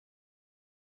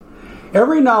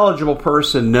Every knowledgeable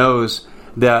person knows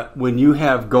that when you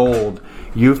have gold,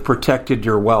 you've protected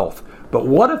your wealth. But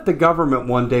what if the government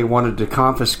one day wanted to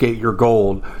confiscate your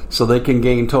gold so they can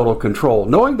gain total control,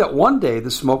 knowing that one day the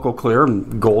smoke will clear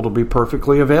and gold will be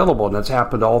perfectly available, and that's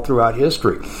happened all throughout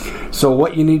history. So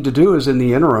what you need to do is, in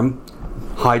the interim,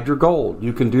 hide your gold.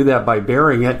 You can do that by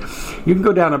burying it. You can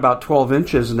go down about 12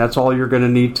 inches, and that's all you're going to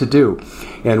need to do.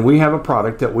 And we have a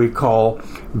product that we call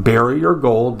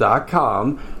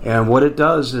buryyourgold.com, and what it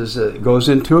does is it goes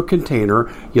into a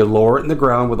container. You lower it in the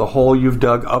ground with a hole you've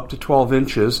dug up to 12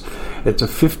 inches. It's a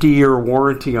 50-year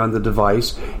warranty on the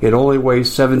device. It only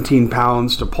weighs 17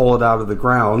 pounds to pull it out of the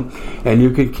ground, and you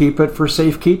can keep it for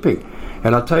safekeeping.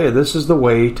 And I'll tell you, this is the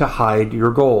way to hide your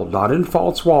gold, not in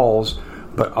false walls,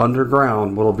 but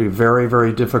underground. Will be very,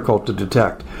 very difficult to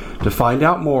detect. To find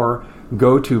out more,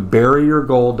 go to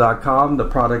buryyourgold.com. The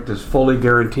product is fully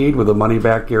guaranteed with a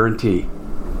money-back guarantee.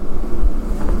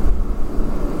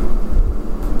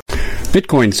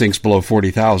 Bitcoin sinks below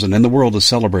 40,000, and the world is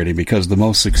celebrating because the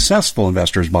most successful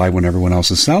investors buy when everyone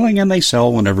else is selling, and they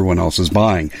sell when everyone else is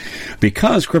buying.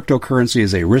 Because cryptocurrency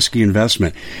is a risky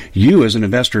investment, you as an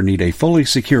investor need a fully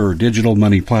secure digital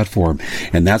money platform,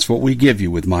 and that's what we give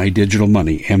you with My Digital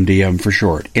Money, MDM for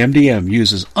short. MDM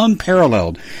uses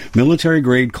unparalleled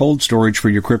military-grade cold storage for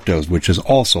your cryptos, which is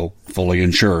also fully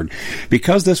insured.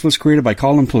 Because this was created by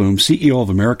Colin Plume, CEO of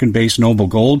American-based Noble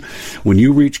Gold, when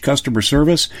you reach customer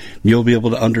service, you'll be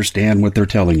able to understand what they're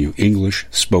telling you. English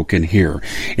spoken here.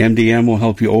 MDM will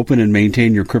help you open and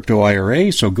maintain your crypto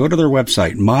IRA, so go to their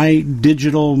website,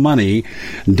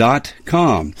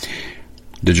 mydigitalmoney.com.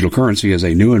 Digital currency is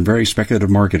a new and very speculative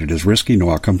market. It is risky.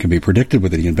 No outcome can be predicted.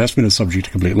 Whether the investment is subject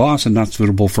to complete loss and not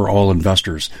suitable for all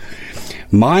investors.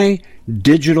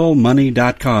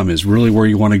 MyDigitalMoney.com is really where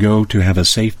you want to go to have a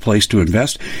safe place to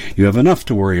invest. You have enough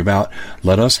to worry about.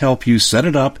 Let us help you set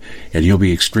it up, and you'll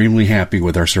be extremely happy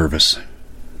with our service.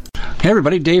 Hey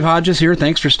everybody, Dave Hodges here.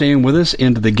 Thanks for staying with us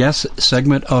into the guest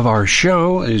segment of our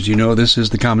show. As you know, this is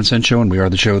the Common Sense Show, and we are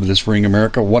the show that is freeing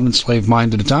America one enslaved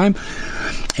mind at a time.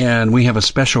 And we have a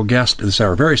special guest this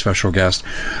hour, a very special guest,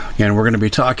 and we're going to be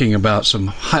talking about some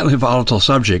highly volatile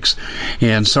subjects.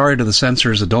 And sorry to the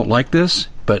censors that don't like this,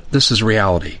 but this is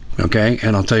reality, okay?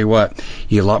 And I'll tell you what,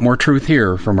 you get a lot more truth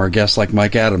here from our guests like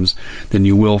Mike Adams than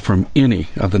you will from any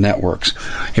of the networks.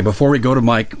 Hey, before we go to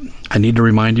Mike, I need to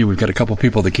remind you, we've got a couple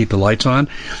people that keep the lights on,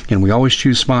 and we always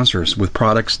choose sponsors with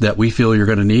products that we feel you're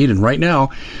going to need. And right now,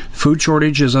 food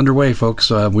shortage is underway,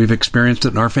 folks. We've experienced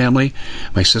it in our family.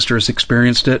 My sister has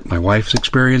experienced it. My wife's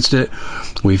experienced it.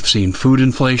 We've seen food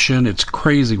inflation. It's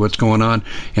crazy what's going on.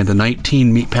 And the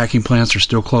 19 meat packing plants are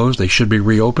still closed. They should be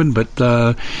reopened, but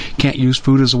can't use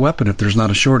food as a weapon if there's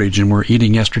not a shortage, and we're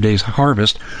eating yesterday's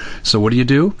harvest. So what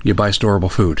do? You buy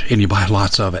storable food, and you buy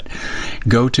lots of it.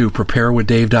 Go to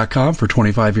preparewithdave.com for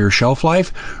 25-year shelf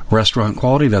life, restaurant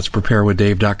quality. That's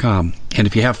preparewithdave.com. And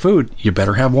if you have food, you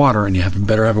better have water, and you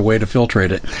better have a way to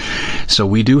filtrate it. So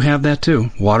we do have that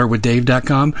too,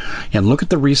 waterwithdave.com. And look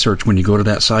at the research when you go to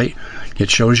that site.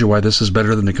 It shows you why this is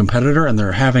better than the competitor, and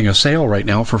they're having a sale right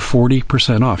now for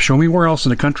 40% off. Show me where else in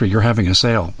the country you're having a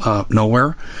sale.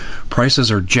 Nowhere.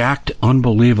 Prices are jacked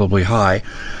unbelievably high,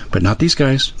 but not these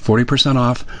guys. 40%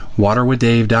 off,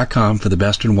 waterwithdave.com for the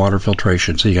best in water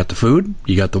filtration. So you got the food,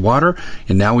 you got the water,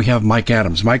 and now we have Mike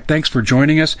Adams. Mike, thanks for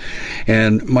joining us.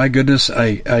 And my goodness,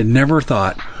 I never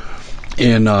thought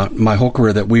in my whole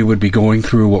career that we would be going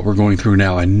through what we're going through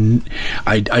now. I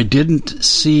didn't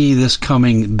see this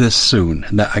coming this soon.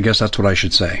 I guess that's what I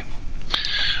should say.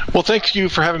 Well, thank you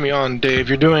for having me on, Dave.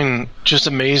 You're doing just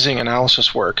amazing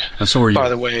analysis work. And so are you. By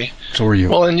the way. So are you.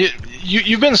 Well, and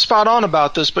you've been spot on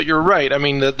about this, but you're right. I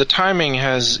mean, the timing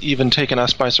has even taken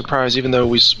us by surprise, even though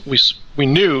we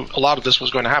knew a lot of this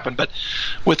was going to happen. But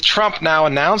with Trump now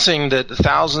announcing that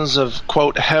thousands of,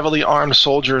 quote, heavily armed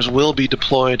soldiers will be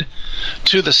deployed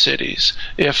to the cities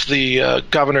if the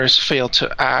governors fail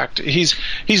to act, he's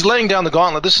laying down the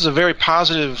gauntlet. This is a very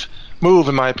positive move,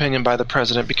 in my opinion, by the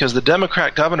president, because the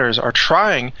Democrat governors are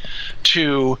trying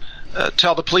to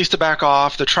tell the police to back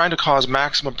off. They're trying to cause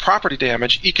maximum property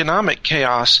damage, economic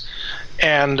chaos,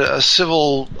 and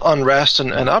civil unrest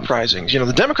and uprisings. You know,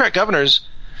 the Democrat governors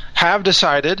have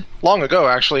decided, long ago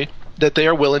actually, that they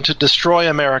are willing to destroy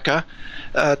America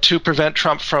to prevent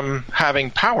Trump from having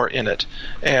power in it.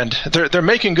 And they're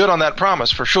making good on that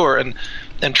promise for sure.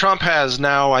 And Trump has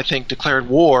now, I think, declared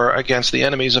war against the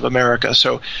enemies of America.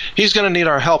 So he's going to need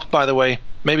our help, by the way.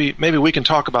 Maybe we can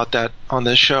talk about that on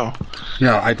this show.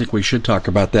 Yeah, I think we should talk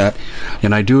about that.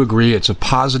 And I do agree it's a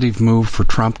positive move for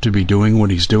Trump to be doing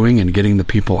what he's doing and getting the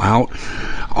people out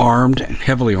armed,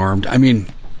 heavily armed. I mean,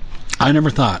 I never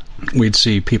thought we'd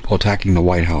see people attacking the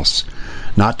White House,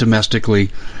 not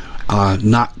domestically,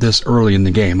 not this early in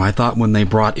the game. I thought when they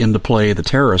brought into play the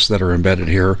terrorists that are embedded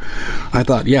here, I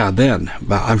thought, yeah, then.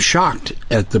 But I'm shocked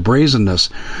at the brazenness.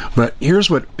 But here's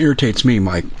what irritates me,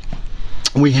 Mike.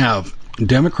 We have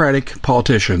Democratic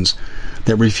politicians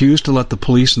that refuse to let the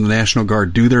police and the National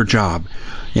Guard do their job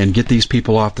and get these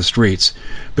people off the streets.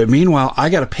 But meanwhile, I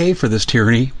got to pay for this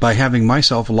tyranny by having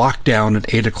myself locked down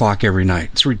at 8 o'clock every night.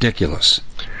 It's ridiculous.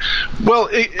 Well,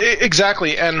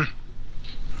 exactly. And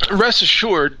rest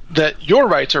assured that your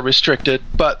rights are restricted,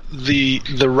 but the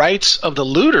rights of the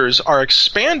looters are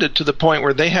expanded to the point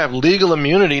where they have legal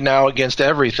immunity now against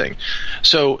everything.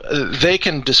 So they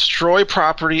can destroy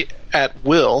property at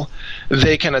will.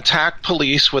 They can attack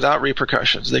police without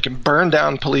repercussions. They can burn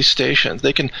down police stations.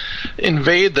 They can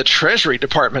invade the Treasury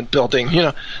Department building.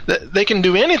 They can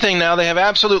do anything now. They have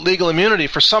absolute legal immunity.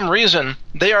 For some reason,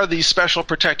 they are the special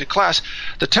protected class.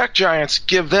 The tech giants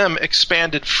give them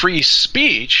expanded free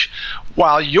speech,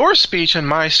 while your speech and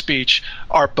my speech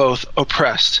are both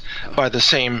oppressed by the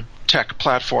same tech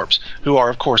platforms, who are,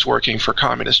 of course, working for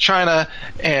Communist China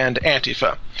and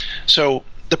Antifa. So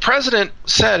the president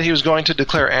said he was going to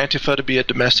declare Antifa to be a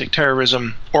domestic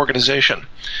terrorism organization.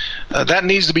 That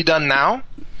needs to be done now,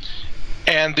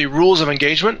 and the rules of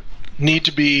engagement need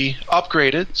to be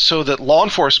upgraded so that law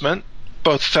enforcement,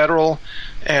 both federal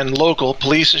and local,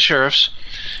 police and sheriffs,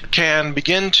 can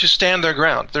begin to stand their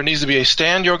ground. There needs to be a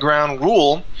stand your ground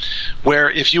rule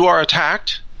where if you are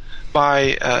attacked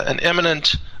by an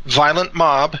imminent violent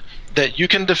mob, that you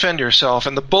can defend yourself,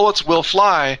 and the bullets will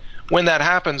fly when that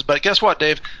happens. But guess what,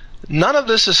 Dave? None of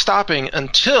this is stopping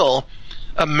until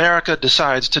America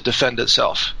decides to defend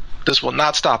itself. This will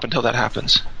not stop until that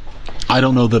happens. I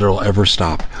don't know that it'll ever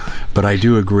stop, but I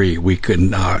do agree we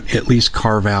can at least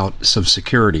carve out some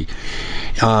security.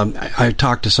 I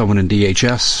talked to someone in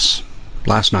DHS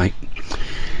last night,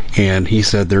 and he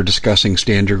said they're discussing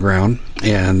stand your ground,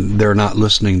 and they're not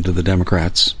listening to the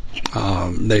Democrats.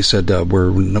 They said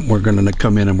we're going to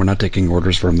come in and we're not taking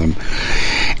orders from them.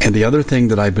 And the other thing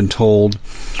that I've been told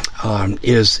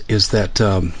is that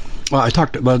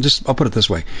I'll put it this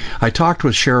way. I talked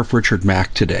with Sheriff Richard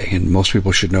Mack today, and most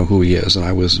people should know who he is, and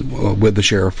I was with the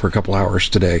sheriff for a couple hours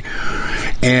today.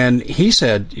 And he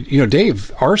said,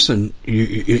 Dave, arson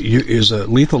is a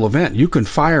lethal event. You can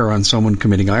fire on someone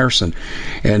committing arson.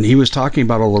 And he was talking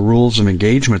about all the rules of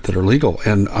engagement that are legal.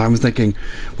 And I'm thinking,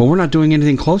 well, we're not doing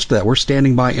anything close to that. We're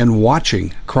standing by and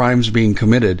watching crimes being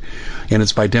committed, and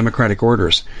it's by democratic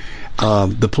orders.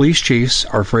 The police chiefs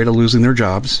are afraid of losing their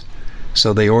jobs,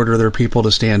 so they order their people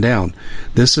to stand down.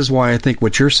 This is why I think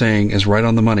what you're saying is right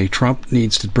on the money. Trump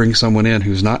needs to bring someone in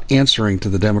who's not answering to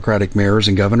the Democratic mayors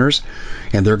and governors,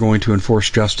 and they're going to enforce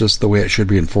justice the way it should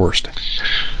be enforced.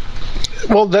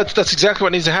 Well, that's exactly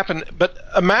what needs to happen. But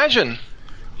imagine,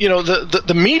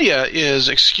 the media is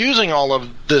excusing all of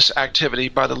this activity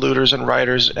by the looters and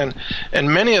rioters, and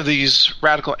many of these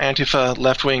radical Antifa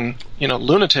left-wing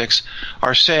lunatics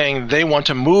are saying they want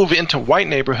to move into white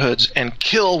neighborhoods and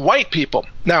kill white people.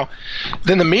 Now,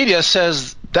 then the media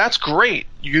says that's great.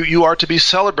 You are to be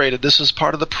celebrated. This is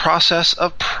part of the process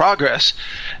of progress.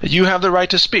 You have the right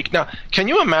to speak. Now, can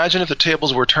you imagine if the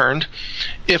tables were turned,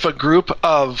 if a group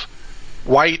of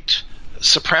white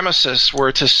supremacists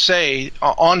were to say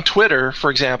on Twitter,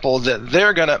 for example, that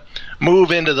they're going to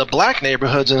move into the black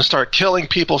neighborhoods and start killing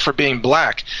people for being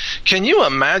black? Can you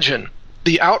imagine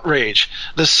the outrage,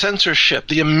 the censorship,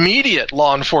 the immediate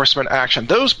law enforcement action?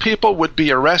 Those people would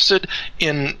be arrested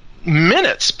in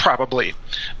minutes, probably.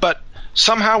 But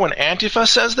somehow when Antifa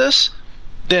says this,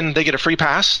 then they get a free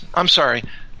pass? I'm sorry.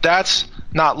 That's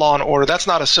not law and order. That's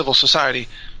not a civil society.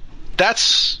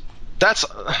 That's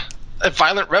a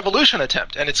violent revolution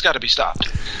attempt, and it's got to be stopped.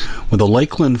 Well, the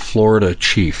Lakeland, Florida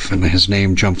chief, and his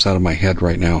name jumps out of my head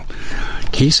right now,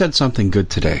 he said something good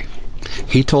today.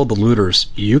 He told the looters,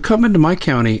 you come into my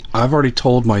county, I've already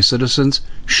told my citizens,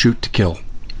 shoot to kill.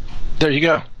 There you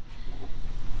go.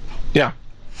 Yeah.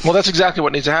 Well, that's exactly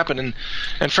what needs to happen.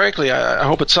 And frankly, I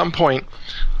hope at some point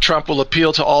Trump will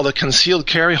appeal to all the concealed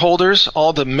carry holders,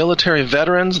 all the military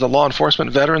veterans, the law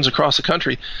enforcement veterans across the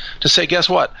country, to say, guess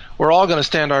what? We're all going to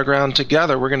stand our ground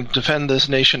together. We're going to defend this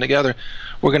nation together.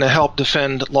 We're going to help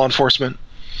defend law enforcement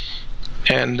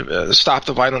and stop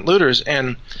the violent looters.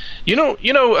 And you know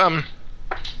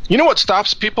what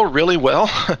stops people really well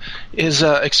is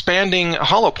expanding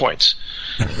hollow points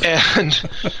and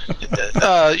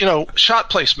shot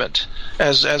placement,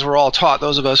 as we're all taught,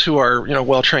 those of us who are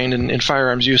well trained in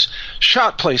firearms use.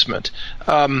 Shot placement.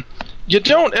 you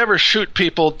don't ever shoot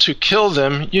people to kill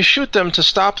them. You shoot them to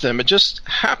stop them. It just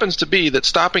happens to be that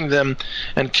stopping them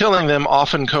and killing them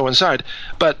often coincide.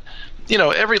 But,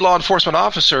 every law enforcement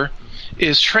officer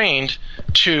is trained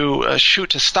to shoot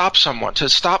to stop someone, to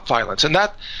stop violence. And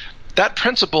that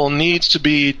principle needs to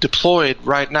be deployed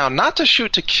right now, not to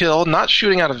shoot to kill, not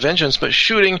shooting out of vengeance, but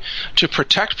shooting to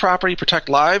protect property, protect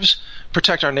lives,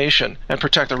 protect our nation, and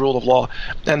protect the rule of law.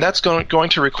 And that's going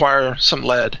to require some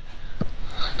lead.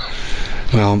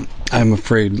 Well, I'm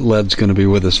afraid lead's going to be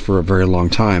with us for a very long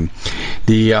time.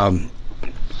 The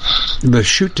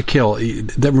shoot to kill,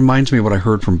 that reminds me of what I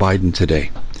heard from Biden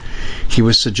today. He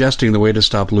was suggesting the way to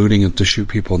stop looting is to shoot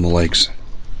people in the legs.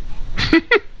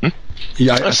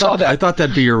 Yeah, I saw that. I thought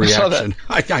that'd be your reaction.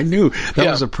 I knew that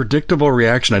was a predictable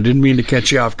reaction. I didn't mean to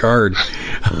catch you off guard.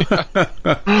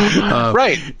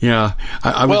 Right. Yeah.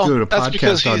 I was doing a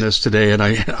podcast on this today, and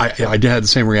I had the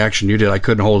same reaction you did. I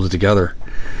couldn't hold it together.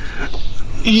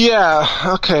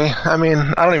 Yeah, okay. I mean,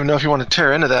 I don't even know if you want to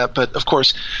tear into that, but of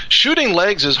course, shooting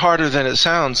legs is harder than it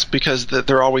sounds because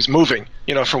they're always moving.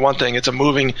 For one thing, it's a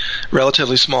moving,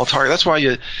 relatively small target. That's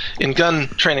why in gun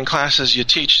training classes, you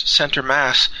teach center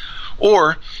mass.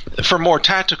 Or for more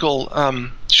tactical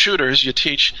shooters, you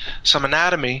teach some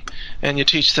anatomy, and you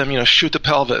teach them, shoot the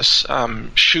pelvis,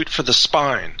 shoot for the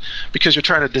spine, because you're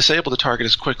trying to disable the target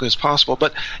as quickly as possible.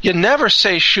 But you never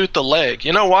say shoot the leg.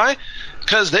 You know why?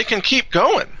 Because they can keep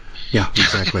going. Yeah,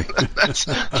 exactly.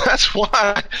 That's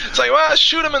why. It's like, well,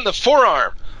 shoot them in the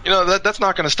forearm. That's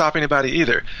not going to stop anybody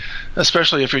either,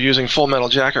 especially if you're using full metal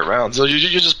jacket rounds. You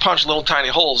just punch little tiny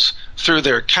holes through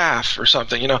their calf or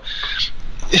something,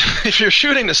 If you're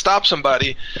shooting to stop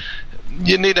somebody,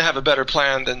 you need to have a better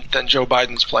plan than Joe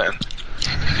Biden's plan.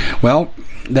 Well,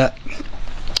 that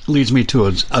leads me to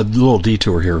a little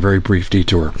detour here, a very brief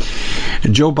detour.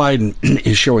 Joe Biden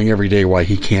is showing every day why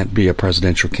he can't be a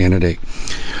presidential candidate.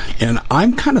 And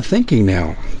I'm kind of thinking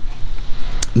now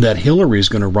that Hillary's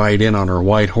going to ride in on her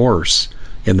white horse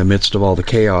in the midst of all the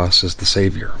chaos as the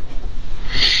savior.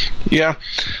 Yeah,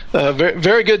 very,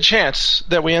 very good chance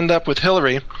that we end up with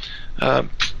Hillary.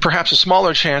 Perhaps a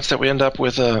smaller chance that we end up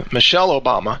with Michelle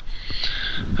Obama.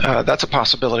 That's a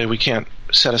possibility we can't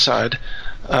set aside.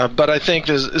 But I think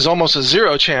there's almost a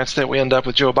zero chance that we end up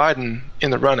with Joe Biden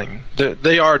in the running.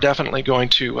 They are definitely going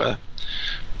to.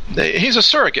 He's a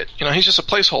surrogate. He's just a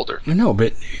placeholder. I know,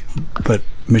 but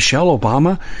Michelle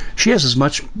Obama, she has as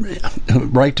much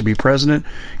right to be president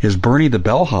as Bernie the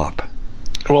bellhop.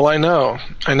 Well, I know.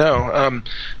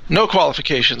 No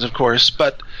qualifications, of course,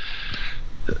 but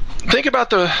think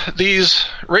about these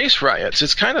race riots.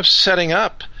 It's kind of setting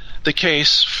up the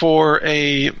case for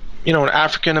an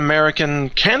African American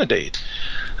candidate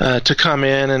to come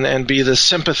in and be the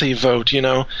sympathy vote,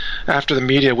 after the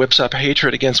media whips up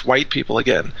hatred against white people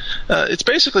again. It's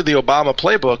basically the Obama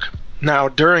playbook now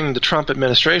during the Trump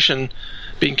administration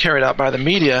being carried out by the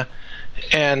media,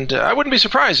 and I wouldn't be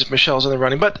surprised if Michelle's in the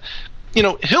running. But,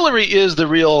 Hillary is the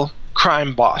real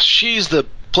crime boss. She's the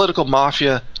political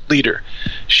mafia leader.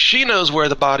 She knows where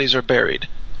the bodies are buried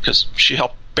because she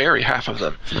helped bury half of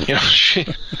them.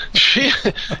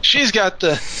 She's got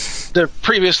the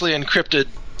previously encrypted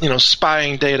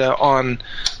spying data on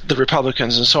the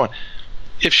Republicans and so on.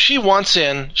 If she wants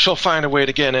in, she'll find a way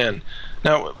to get in.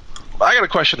 Now, I got a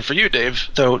question for you, Dave,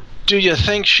 though. Do you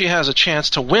think she has a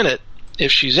chance to win it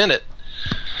if she's in it?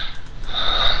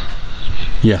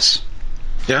 Yes.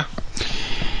 Yeah?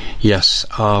 Yes.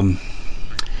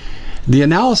 The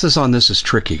analysis on this is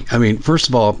tricky. I mean, first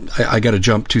of all, I got to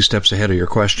jump 2 steps ahead of your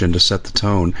question to set the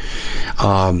tone.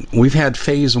 We've had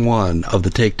phase 1 of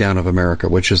the takedown of America,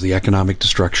 which is the economic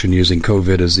destruction using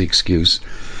COVID as the excuse.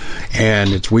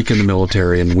 And it's weakened the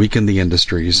military and weakened the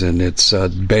industries, and it's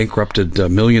bankrupted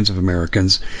millions of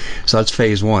Americans. So that's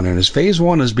phase 1. And as phase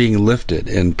 1 is being lifted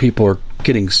and people are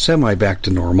getting semi back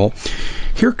to normal,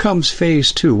 here comes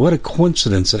phase 2. What a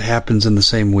coincidence it happens in the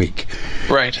same week.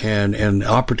 Right. And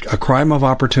a crime of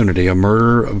opportunity, a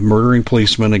murdering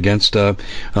policeman against a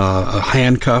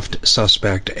handcuffed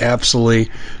suspect.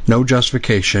 Absolutely no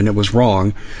justification. It was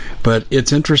wrong. But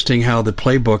it's interesting how the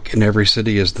playbook in every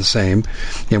city is the same.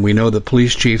 And we know that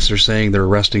police chiefs are saying they're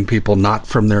arresting people not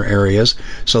from their areas.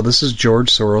 So this is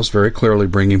George Soros very clearly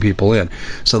bringing people in.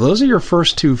 So those are your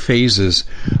first 2 phases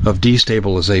of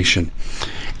destabilization.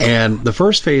 And the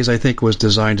first phase, I think, was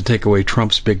designed to take away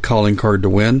Trump's big calling card to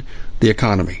win, the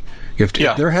economy. If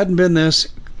there hadn't been this,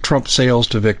 Trump sails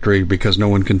to victory because no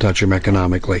one can touch him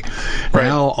economically. Right.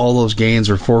 Now all those gains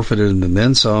are forfeited and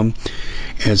then some.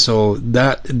 And so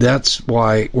that's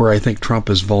where I think Trump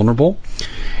is vulnerable.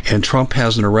 And Trump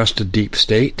has an arrested deep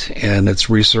state, and it's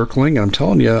recircling. I'm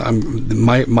telling you,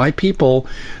 my people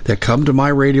that come to my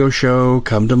radio show,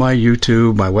 come to my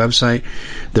YouTube, my website,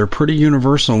 they're pretty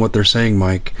universal in what they're saying,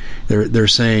 Mike. They're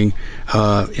saying,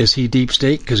 is he deep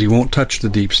state? Because he won't touch the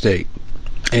deep state.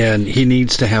 And he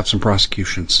needs to have some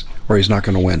prosecutions, or he's not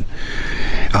going to win.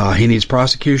 He needs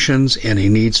prosecutions, and he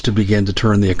needs to begin to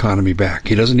turn the economy back.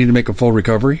 He doesn't need to make a full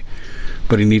recovery,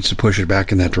 but he needs to push it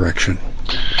back in that direction.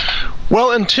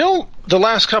 Well, until the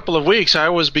last couple of weeks, I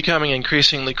was becoming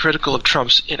increasingly critical of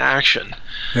Trump's inaction.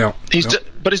 Yeah.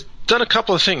 But he's done a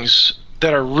couple of things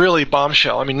that are really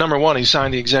bombshell. I mean, number one, he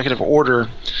signed the executive order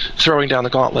throwing down the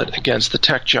gauntlet against the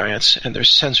tech giants and their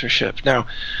censorship. Now,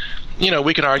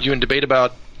 we can argue and debate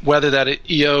about whether that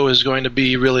EO is going to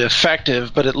be really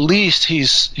effective, but at least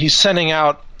he's sending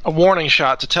out a warning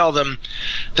shot to tell them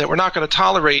that we're not going to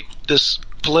tolerate this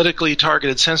politically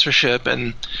targeted censorship,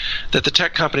 and that the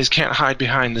tech companies can't hide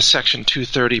behind the Section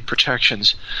 230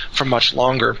 protections for much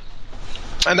longer.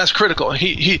 And that's critical.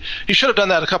 He should have done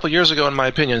that a couple of years ago, in my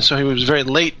opinion, so he was very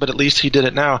late, but at least he did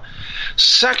it now.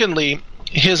 Secondly,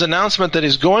 his announcement that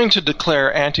he's going to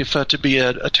declare Antifa to be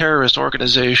a terrorist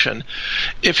organization.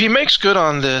 If he makes good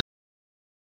on this,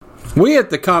 we at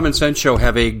the Common Sense Show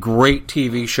have a great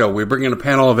TV show. We bring in a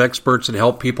panel of experts and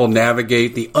help people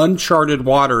navigate the uncharted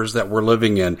waters that we're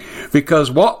living in.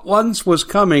 Because what once was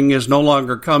coming is no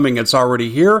longer coming. It's already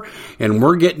here, and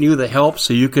we're getting you the help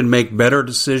so you can make better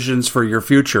decisions for your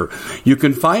future. You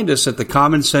can find us at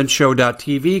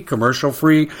thecommonsenseshow.tv,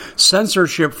 commercial-free,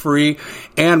 censorship-free,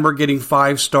 and we're getting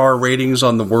 5-star ratings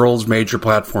on the world's major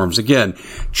platforms. Again,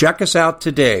 check us out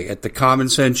today at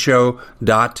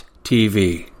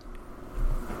thecommonsenseshow.tv.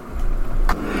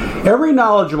 Every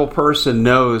knowledgeable person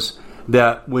knows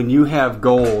that when you have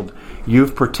gold,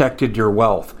 you've protected your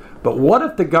wealth. But what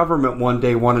if the government one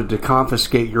day wanted to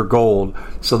confiscate your gold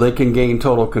so they can gain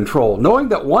total control, knowing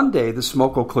that one day the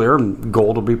smoke will clear and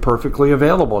gold will be perfectly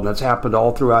available, and that's happened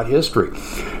all throughout history.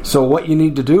 So what you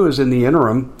need to do is, in the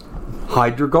interim,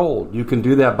 hide your gold. You can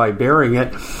do that by burying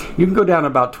it. You can go down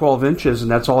about 12 inches, and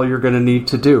that's all you're going to need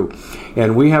to do.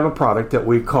 And we have a product that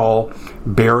we call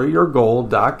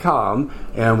buryyourgold.com,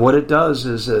 and what it does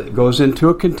is it goes into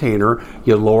a container.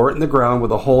 You lower it in the ground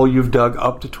with a hole you've dug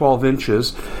up to 12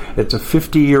 inches. It's a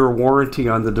 50-year warranty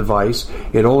on the device.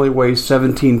 It only weighs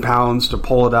 17 pounds to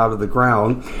pull it out of the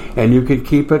ground, and you can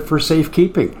keep it for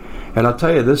safekeeping. And I'll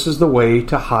tell you, this is the way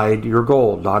to hide your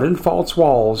gold, not in false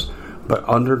walls, but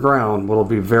underground, will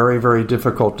be very, very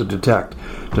difficult to detect.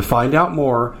 To find out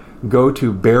more, go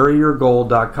to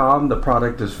buryyourgold.com. The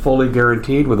product is fully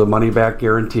guaranteed with a money-back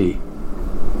guarantee.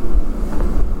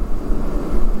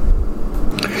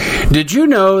 Did you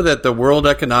know that the World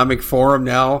Economic Forum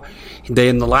now,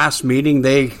 in the last meeting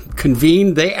they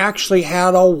convened, they actually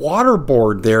had a water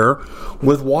board there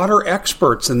with water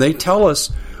experts, and they tell us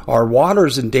our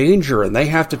water's in danger and they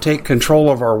have to take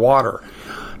control of our water.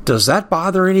 Does that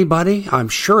bother anybody? I'm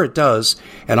sure it does.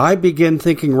 And I begin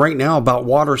thinking right now about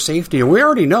water safety. And we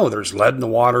already know there's lead in the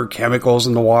water, chemicals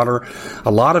in the water.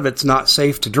 A lot of it's not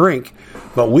safe to drink.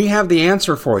 But we have the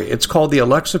answer for you. It's called the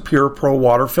Alexa Pure Pro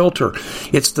Water Filter.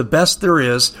 It's the best there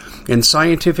is, and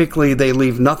scientifically they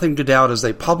leave nothing to doubt as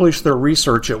they publish their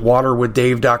research at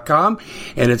waterwithdave.com,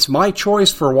 and it's my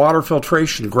choice for water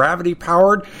filtration.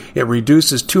 Gravity-powered, it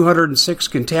reduces 206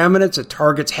 contaminants, it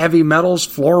targets heavy metals,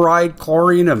 fluoride,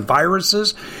 chlorine, and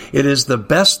viruses. It is the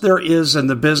best there is in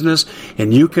the business,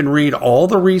 and you can read all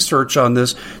the research on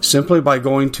this simply by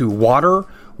going to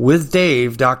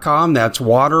waterwithdave.com. That's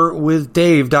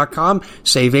waterwithdave.com.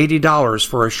 Save $80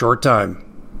 for a short time.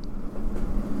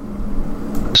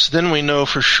 Then we know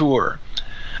for sure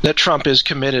that Trump is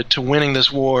committed to winning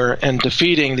this war and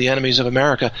defeating the enemies of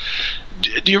America.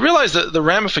 Do you realize that the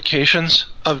ramifications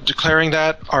of declaring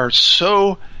that are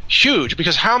so huge?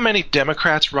 Because how many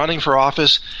Democrats running for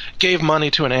office gave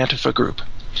money to an Antifa group?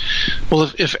 Well,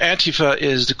 if Antifa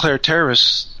is declared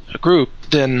terrorist group,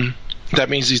 then that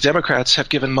means these Democrats have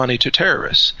given money to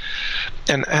terrorists.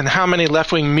 And how many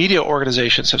left-wing media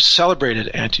organizations have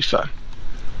celebrated Antifa?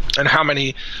 And how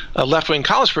many left-wing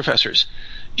college professors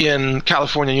in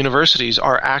California universities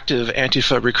are active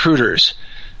Antifa recruiters,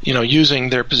 using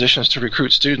their positions to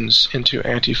recruit students into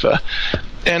Antifa.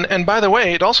 And by the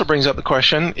way, it also brings up the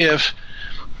question, if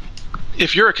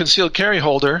you're a concealed carry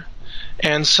holder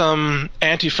and some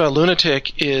Antifa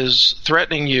lunatic is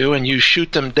threatening you and you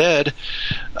shoot them dead,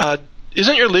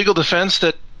 isn't your legal defense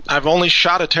that I've only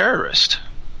shot a terrorist?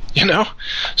 You know?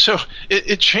 So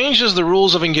it changes the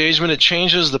rules of engagement. It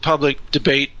changes the public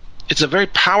debate. It's a very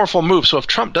powerful move. So if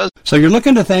Trump does... So you're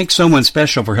looking to thank someone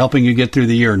special for helping you get through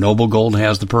the year. Noble Gold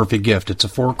has the perfect gift. It's a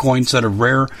 4-coin set of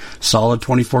rare, solid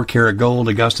 24-karat gold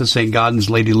Augusta St. Gaudens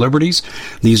Lady Liberties.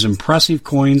 These impressive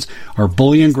coins are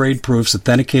bullion-grade proofs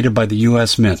authenticated by the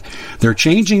U.S. Mint. They're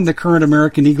changing the current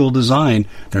American Eagle design.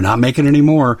 They're not making any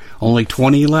more. Only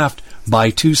 20 left.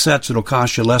 Buy 2 sets. It'll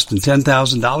cost you less than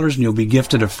 $10,000, and you'll be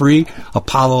gifted a free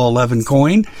Apollo 11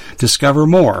 coin. Discover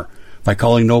more by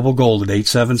calling Noble Gold at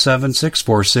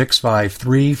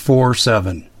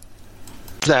 877-646-5347.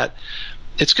 That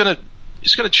it's going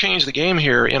to change the game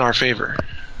here in our favor.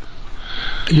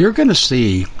 You're going to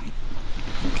see,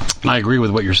 I agree with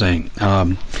what you're saying,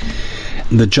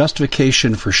 the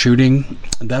justification for shooting,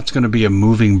 that's going to be a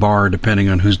moving bar depending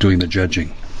on who's doing the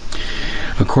judging.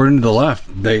 According to the left,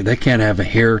 they can't have a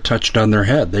hair touched on their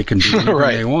head. They can do whatever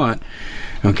right. they want.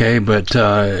 Okay, but,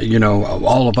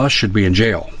 all of us should be in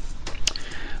jail.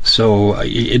 So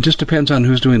it just depends on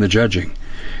who's doing the judging.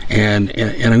 And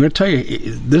I'm going to tell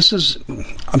you,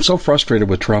 I'm so frustrated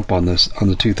with Trump on this, on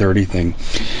the 230 thing.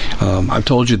 I've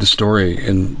told you the story,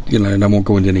 and I won't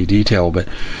go into any detail, but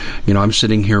I'm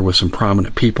sitting here with some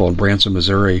prominent people in Branson,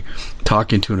 Missouri,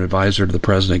 talking to an advisor to the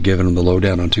president, giving him the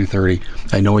lowdown on 230.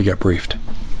 I know he got briefed,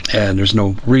 and there's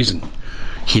no reason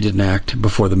he didn't act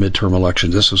before the midterm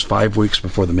elections. This was 5 weeks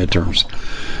before the midterms.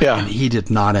 Yeah, and he did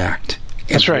not act.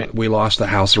 That's right. We lost the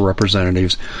House of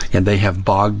Representatives, and they have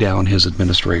bogged down his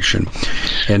administration.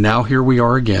 And now here we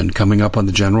are again, coming up on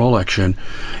the general election,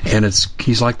 and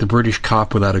he's like the British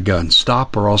cop without a gun.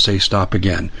 Stop, or I'll say stop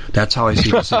again. That's how I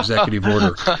see this executive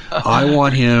order. I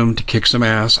want him to kick some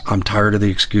ass. I'm tired of the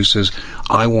excuses.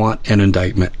 I want an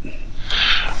indictment.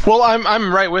 Well,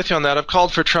 I'm right with you on that. I've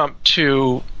called for Trump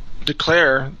to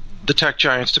declare the tech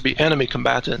giants to be enemy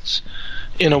combatants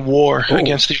in a war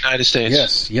against the United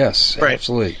States. Yes, right.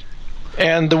 Absolutely.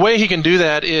 And the way he can do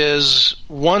that is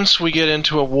once we get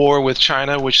into a war with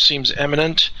China, which seems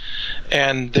imminent,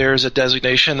 and there's a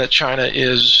designation that China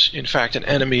is, in fact, an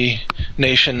enemy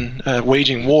nation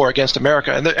waging war against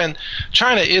America. And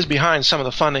China is behind some of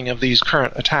the funding of these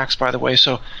current attacks, by the way,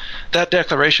 so that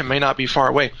declaration may not be far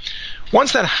away.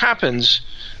 Once that happens,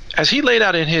 as he laid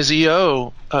out in his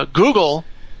EO, Google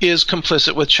is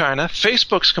complicit with China,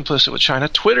 Facebook's complicit with China,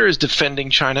 Twitter is defending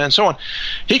China, and so on.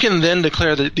 He can then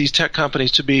declare these tech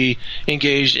companies to be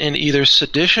engaged in either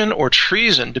sedition or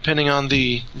treason, depending on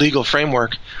the legal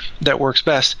framework that works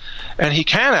best. And he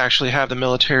can actually have the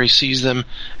military seize them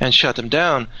and shut them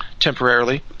down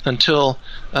temporarily until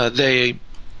they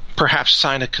perhaps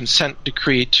sign a consent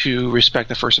decree to respect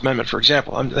the First Amendment, for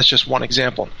example. That's just one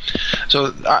example.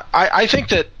 So I think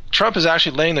that Trump is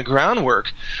actually laying the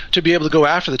groundwork to be able to go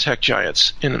after the tech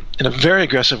giants in a very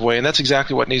aggressive way, and that's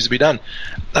exactly what needs to be done.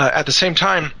 At the same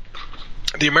time,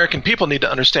 the American people need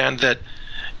to understand that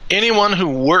anyone who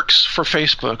works for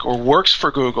Facebook or works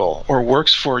for Google or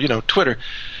works for Twitter,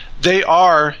 they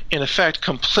are in effect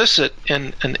complicit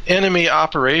in an enemy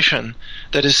operation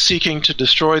that is seeking to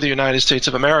destroy the United States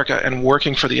of America and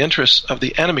working for the interests of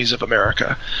the enemies of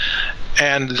America,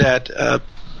 and that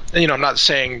I'm not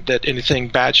saying that anything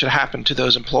bad should happen to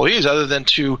those employees other than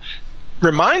to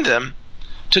remind them,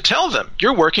 to tell them,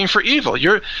 you're working for evil.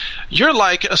 You're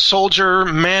like a soldier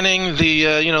manning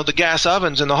the gas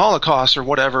ovens in the Holocaust or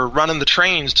whatever, running the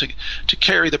trains to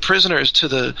carry the prisoners to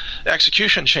the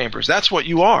execution chambers. That's what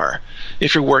you are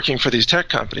if you're working for these tech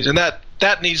companies. And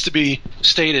that needs to be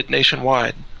stated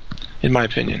nationwide, in my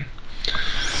opinion.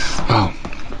 Oh,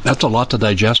 that's a lot to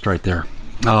digest right there.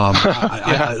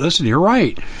 Listen, you're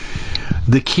right.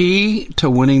 The key to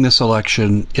winning this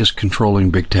election is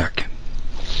controlling big tech.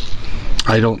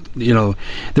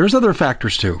 There's other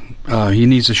factors too. He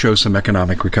needs to show some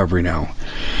economic recovery now.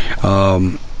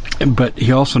 But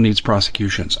he also needs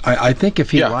prosecutions. I think if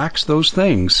he lacks those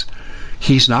things,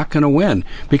 he's not going to win.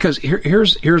 Because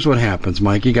here's what happens,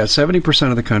 Mike. You got 70%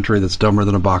 of the country that's dumber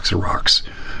than a box of rocks.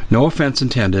 No offense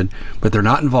intended, but they're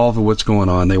not involved in what's going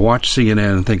on. They watch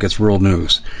CNN and think it's real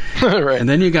news. Right. And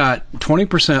then you got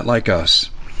 20% like us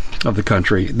of the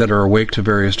country that are awake to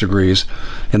various degrees.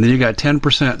 And then you got 10%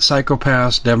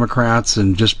 psychopaths, Democrats,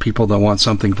 and just people that want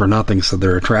something for nothing, so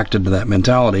they're attracted to that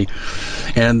mentality.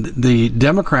 And the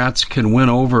Democrats can win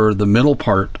over the middle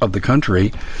part of the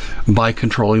country by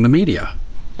controlling the media.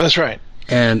 That's right.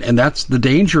 And that's the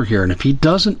danger here. And if he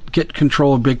doesn't get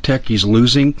control of big tech, he's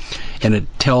losing. And it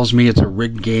tells me it's a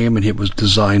rigged game, and it was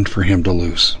designed for him to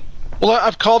lose. Well,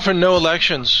 I've called for no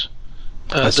elections.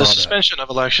 The suspension of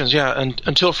elections,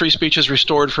 until free speech is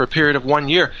restored for a period of 1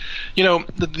 year.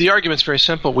 The argument's very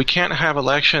simple. We can't have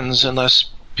elections unless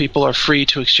people are free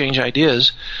to exchange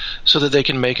ideas so that they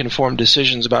can make informed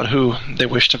decisions about who they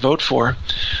wish to vote for.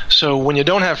 So when you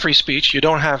don't have free speech, you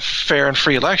don't have fair and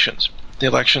free elections. The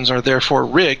elections are therefore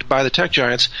rigged by the tech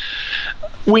giants.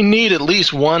 We need at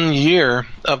least 1 year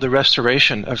of the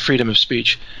restoration of freedom of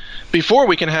speech before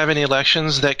we can have any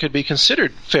elections that could be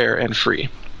considered fair and free.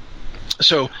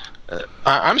 So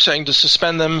I'm saying to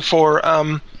suspend them for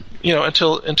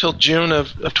until June of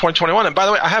 2021. And by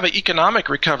the way, I have an economic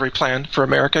recovery plan for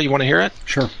America. You want to hear it?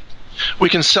 Sure. We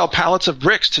can sell pallets of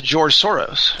bricks to George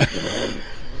Soros.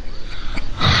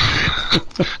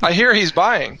 I hear he's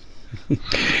buying.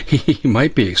 He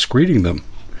might be excreting them.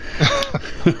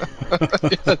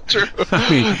 Yeah, true.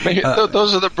 I mean,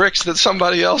 those are the bricks that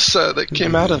somebody else that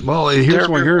came out of. Well,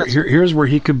 here's where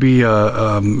he could be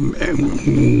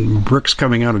bricks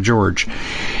coming out of George.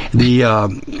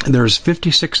 There's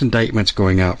 56 indictments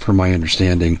going out, from my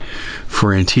understanding,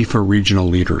 for Antifa regional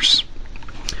leaders.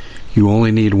 You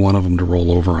only need one of them to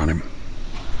roll over on him.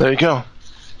 There you go.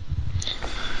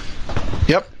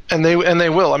 Yep, and they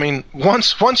will. I mean,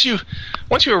 once you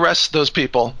arrest those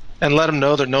people and let them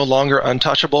know they're no longer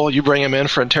untouchable, you bring them in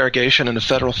for interrogation in a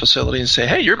federal facility and say,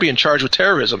 hey, you're being charged with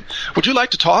terrorism. Would you like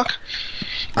to talk?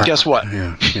 Guess what?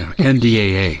 Yeah.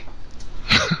 NDAA.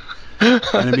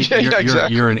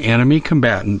 Exactly. You're an enemy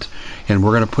combatant, and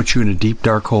we're going to put you in a deep,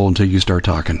 dark hole until you start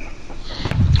talking.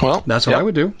 Well, that's what I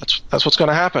would do. That's what's going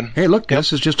to happen. Hey, look,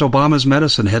 this is just Obama's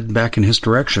medicine heading back in his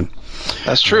direction.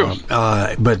 That's true.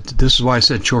 But this is why I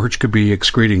said George could be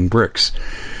excreting bricks,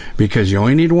 because you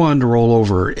only need one to roll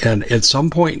over. And at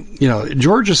some point,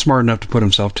 George is smart enough to put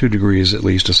himself 2 degrees at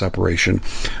least of separation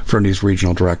from these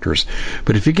regional directors.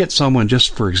 But if you get someone,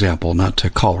 just for example, not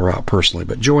to call her out personally,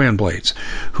 but Joanne Blades,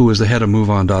 who is the head of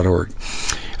MoveOn.org.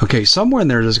 Okay, somewhere in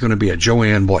there's going to be a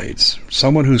Joanne Blades,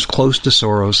 someone who's close to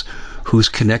Soros, who's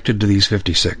connected to these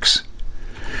 56.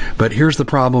 But here's the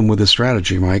problem with this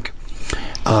strategy, Mike.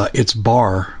 It's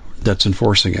Barr that's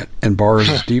enforcing it, and Barr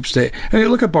is deep state. I mean,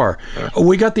 look at Barr.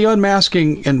 We got the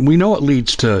unmasking, and we know it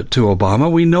leads to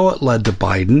Obama. We know it led to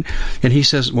Biden, and he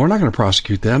says, we're not going to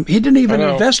prosecute them. He didn't even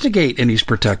investigate, and he's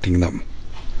protecting them.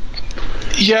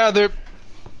 Yeah,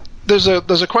 there's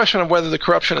a question of whether the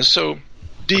corruption is so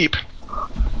deep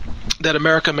that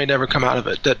America may never come out of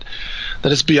it, that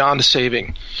it's beyond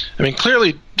saving. I mean,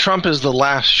 clearly Trump is the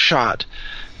last shot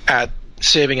at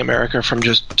saving America from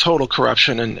just total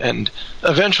corruption and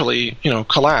eventually,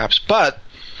 collapse. But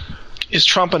is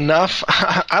Trump enough?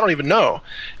 I don't even know.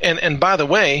 And by the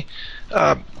way,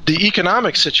 the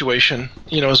economic situation,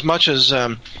 as much as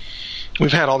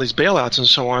we've had all these bailouts and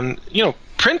so on,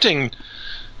 printing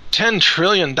 $10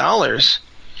 trillion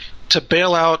to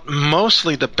bail out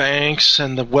mostly the banks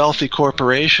and the wealthy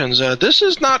corporations, this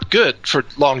is not good for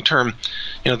long-term.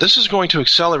 This is going to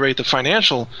accelerate the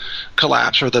financial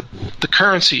collapse or the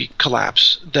currency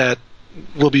collapse that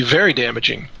will be very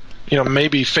damaging,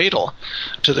 maybe fatal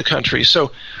to the country.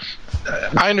 So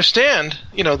I understand,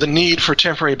 the need for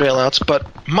temporary bailouts,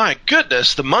 but my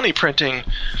goodness, the money printing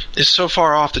is so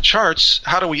far off the charts.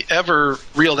 How do we ever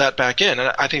reel that back in?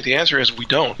 And I think the answer is we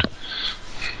don't.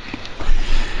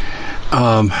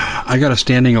 I got a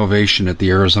standing ovation at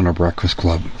the Arizona Breakfast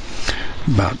Club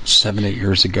about 7-8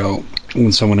 years ago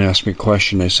when someone asked me a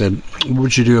question. I said, what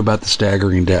would you do about the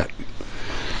staggering debt?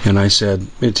 And I said,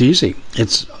 it's easy.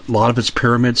 It's a lot of it's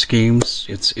pyramid schemes.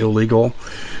 It's illegal.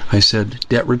 I said,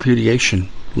 debt repudiation.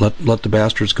 Let the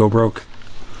bastards go broke.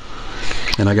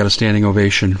 And I got a standing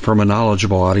ovation from a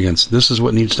knowledgeable audience. This is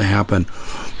what needs to happen.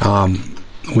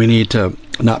 We need to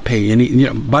not pay any.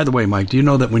 By the way, Mike, do you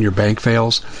know that when your bank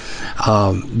fails,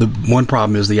 the one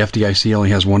problem is the FDIC only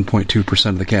has 1.2%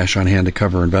 of the cash on hand to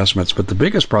cover investments. But the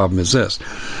biggest problem is this: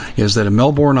 is that in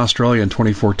Melbourne, Australia, in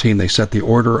 2014, they set the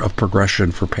order of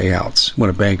progression for payouts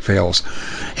when a bank fails,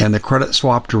 and the credit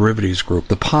swap derivatives group,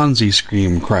 the Ponzi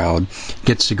scheme crowd,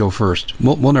 gets to go first.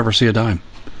 We'll never see a dime.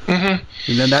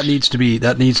 Mm-hmm. And then that needs to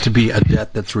be a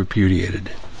debt that's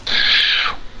repudiated.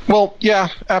 Well, yeah,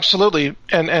 absolutely.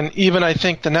 And even I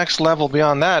think the next level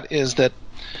beyond that is that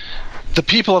the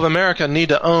people of America need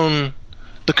to own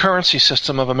the currency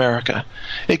system of America.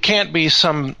 It can't be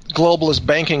some globalist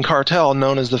banking cartel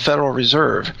known as the Federal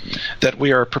Reserve that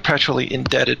we are perpetually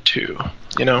indebted to,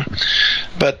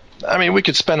 But, I mean, we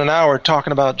could spend an hour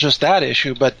talking about just that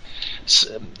issue, but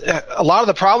a lot of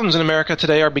the problems in America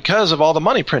today are because of all the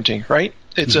money printing, right?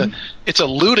 It's a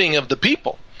looting of the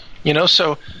people,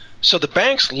 So the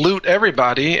banks loot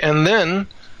everybody, and then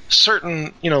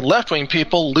certain, left-wing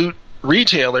people loot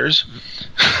retailers.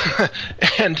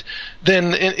 And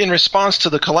then in response to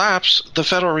the collapse, the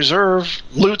Federal Reserve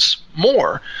loots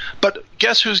more. But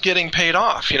guess who's getting paid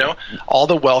off? All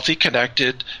the wealthy,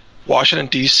 connected Washington,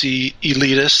 D.C.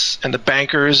 elitists and the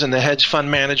bankers and the hedge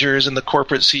fund managers and the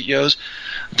corporate CEOs.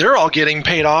 They're all getting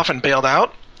paid off and bailed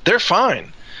out. They're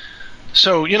fine.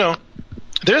 So,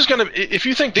 there's going to, if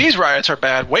you think these riots are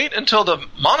bad, wait until the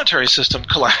monetary system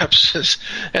collapses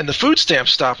and the food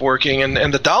stamps stop working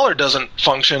and the dollar doesn't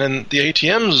function and the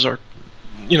ATMs are,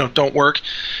 don't work,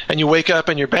 and you wake up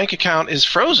and your bank account is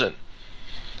frozen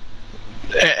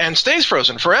and stays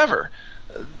frozen forever.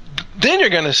 Then you're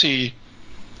going to see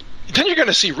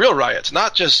real riots,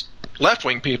 not just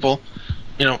left-wing people,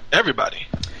 everybody.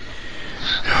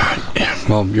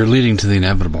 Well, you're leading to the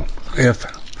inevitable. If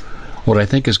what I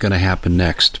think is going to happen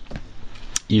next,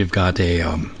 you've got these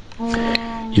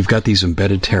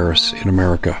embedded terrorists in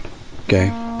America, okay?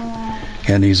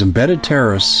 And these embedded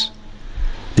terrorists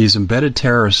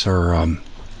are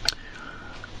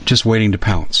just waiting to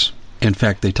pounce. In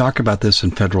fact, they talk about this in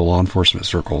federal law enforcement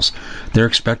circles. They're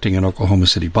expecting an Oklahoma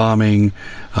City bombing.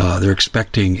 They're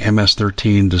expecting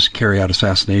MS-13 to carry out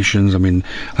assassinations. I mean,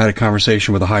 I had a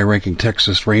conversation with a high-ranking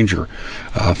Texas Ranger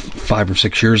 5 or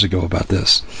 6 years ago about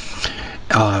this.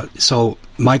 So,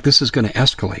 Mike, this is going to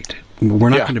escalate. We're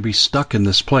not going to be stuck in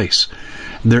this place.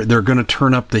 They're going to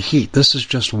turn up the heat. This is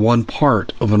just one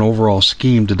part of an overall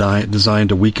scheme designed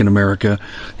to weaken America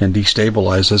and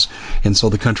destabilize us, and so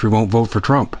the country won't vote for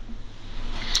Trump.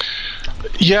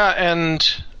 Yeah, and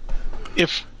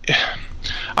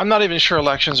I'm not even sure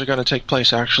elections are going to take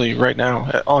place actually right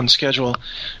now on schedule,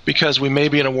 because we may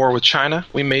be in a war with China.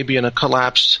 We may be in a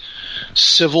collapsed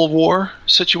civil war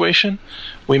situation.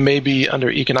 We may be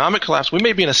under economic collapse. We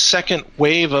may be in a second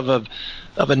wave of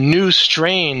a new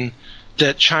strain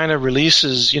that China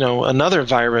releases, another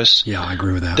virus. Yeah, I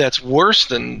agree with that. That's worse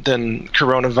than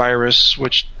coronavirus,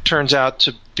 which turns out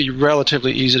to be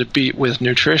relatively easy to beat with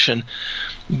nutrition.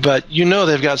 But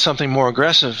they've got something more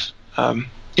aggressive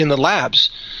in the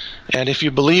labs. And if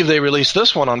you believe they released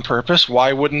this one on purpose,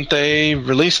 why wouldn't they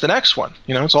release the next one?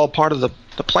 It's all part of the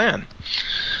plan.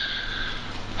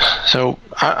 So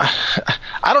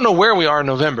I don't know where we are in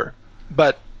November,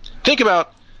 but think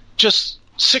about just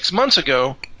 6 months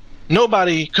ago,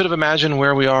 nobody could have imagined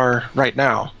where we are right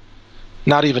now,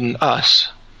 not even us.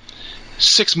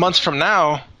 6 months from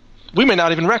now, we may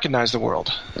not even recognize the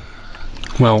world.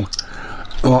 Well,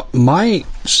 my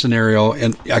scenario,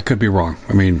 and I could be wrong,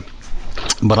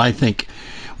 but I think,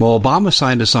 Obama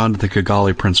signed us on to the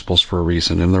Kigali Principles for a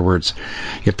reason. In other words,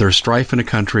 if there's strife in a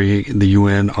country, the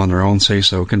UN, on their own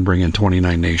say-so, can bring in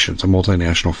 29 nations, a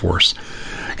multinational force.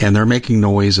 And they're making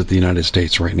noise at the United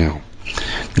States right now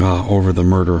over the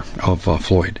murder of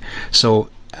Floyd. So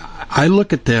I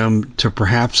look at them to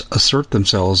perhaps assert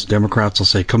themselves. Democrats will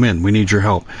say, come in, we need your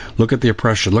help. Look at the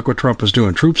oppression. Look what Trump is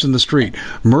doing. Troops in the street,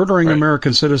 murdering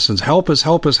American citizens. Help us,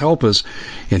 help us, help us.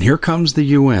 And here comes the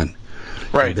UN.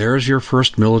 Right. There's your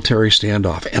first military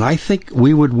standoff. And I think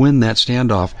we would win that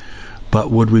standoff, but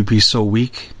would we be so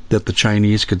weak that the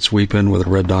Chinese could sweep in with a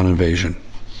Red Dawn invasion?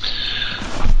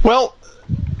 Well,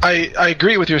 I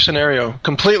agree with your scenario.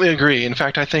 Completely agree. In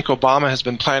fact, I think Obama has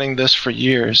been planning this for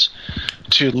years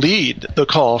to lead the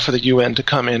call for the UN to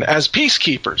come in as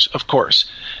peacekeepers, of course,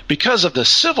 because of the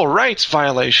civil rights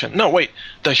violation. No, wait,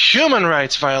 the human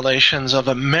rights violations of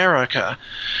America,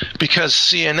 because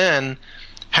CNN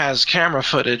has camera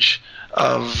footage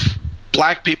of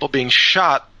black people being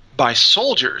shot by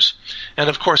soldiers. And,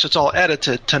 of course, it's all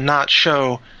edited to not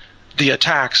show the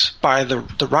attacks by the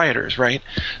rioters, right?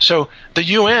 So the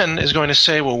UN is going to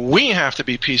say, well, we have to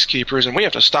be peacekeepers and we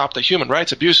have to stop the human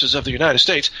rights abuses of the United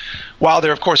States, while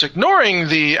they're, of course, ignoring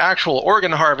the actual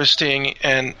organ harvesting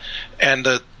and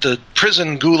the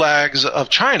prison gulags of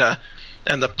China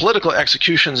and the political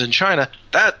executions in China.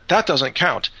 That doesn't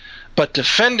count. But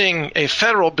defending a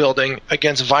federal building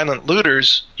against violent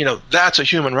looters, that's a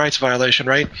human rights violation,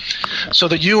 right? So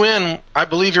the UN, I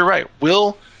believe you're right,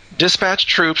 will dispatch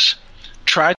troops,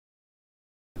 try.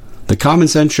 The Common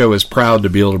Sense Show is proud to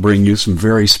be able to bring you some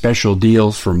very special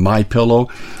deals from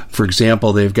MyPillow. For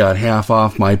example, they've got half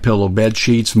off MyPillow bed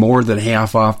sheets, more than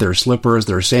half off their slippers,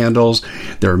 their sandals,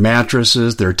 their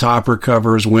mattresses, their topper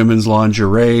covers, women's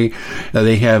lingerie.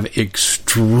 They have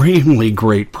extremely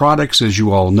great products, as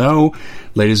you all know.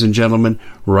 Ladies and gentlemen,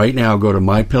 right now go to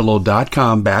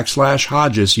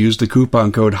mypillow.com/Hodges. Use the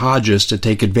coupon code Hodges to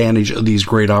take advantage of these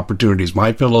great opportunities.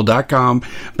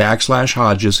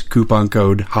 mypillow.com/Hodges, coupon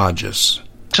code Hodges.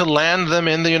 To land them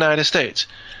in the United States.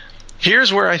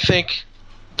 Here's where I think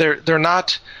they're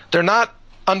not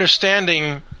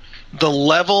understanding the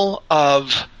level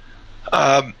of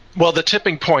Well, the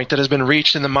tipping point that has been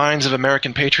reached in the minds of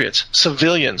American patriots,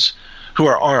 civilians who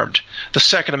are armed, the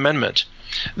Second Amendment,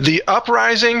 the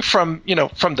uprising from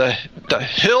the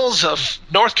hills of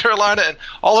North Carolina and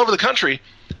all over the country,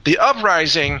 the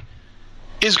uprising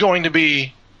is going to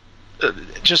be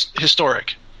just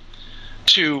historic.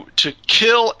 To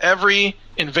kill every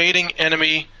invading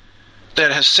enemy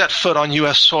that has set foot on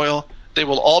U.S. soil, they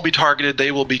will all be targeted.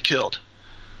 They will be killed.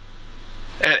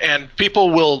 And people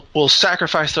will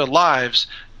sacrifice their lives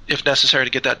if necessary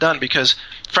to get that done, because,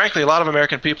 frankly, a lot of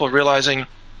American people are realizing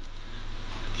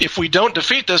if we don't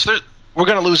defeat this, we're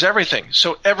going to lose everything.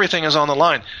 So everything is on the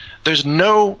line. There's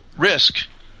no risk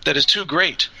that is too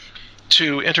great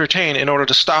to entertain in order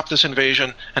to stop this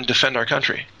invasion and defend our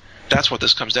country. That's what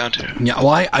this comes down to. Yeah, well,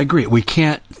 I agree. We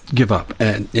can't give up.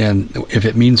 And if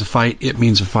it means a fight, it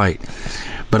means a fight.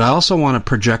 But I also want to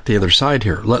project the other side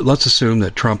here. Let's assume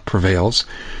that Trump prevails.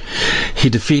 He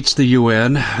defeats the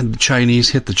UN. The Chinese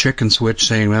hit the chicken switch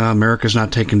saying, well, America's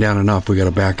not taken down enough. We got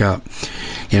to back up.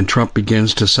 And Trump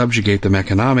begins to subjugate them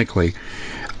economically.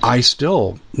 I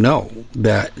still know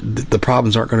that the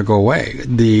problems aren't going to go away.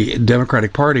 The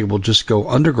Democratic Party will just go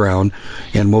underground,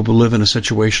 and we'll live in a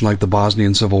situation like the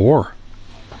Bosnian Civil War.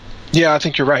 Yeah, I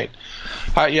think you're right.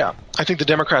 I think the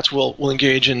Democrats will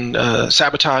engage in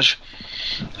sabotage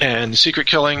and secret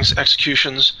killings,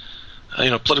 executions,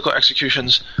 political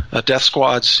executions, death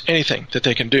squads, anything that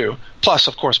they can do. Plus,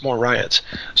 of course, more riots.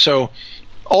 So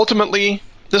ultimately,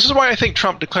 this is why I think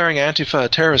Trump declaring Antifa a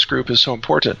terrorist group is so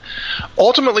important.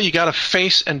 Ultimately, you got to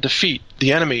face and defeat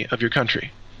the enemy of your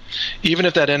country, even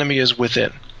if that enemy is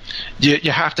within.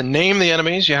 You have to name the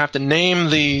enemies. You have to name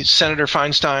the Senator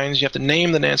Feinsteins. You have to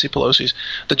name the Nancy Pelosi's,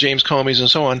 the James Comeys, and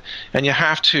so on. And you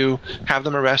have to have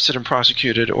them arrested and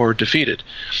prosecuted or defeated.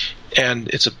 And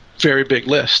it's a very big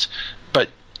list. But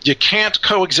you can't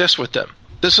coexist with them.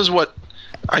 This is what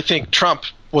I think Trump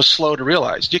was slow to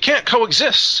realize. You can't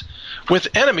coexist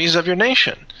with enemies of your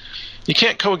nation. You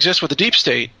can't coexist with the deep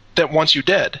state that wants you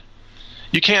dead.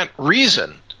 You can't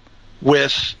reason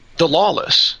with the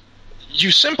lawless.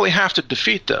 You simply have to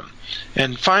defeat them.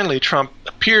 And finally, Trump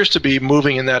appears to be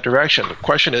moving in that direction. The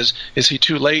question is he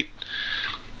too late?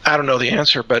 I don't know the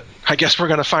answer, but I guess we're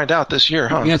going to find out this year,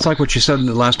 huh? Yeah, it's like what you said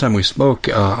the last time we spoke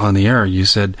on the air. You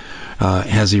said,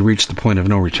 has he reached the point of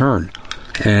no return?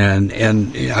 And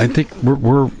I think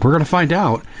we're going to find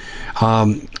out.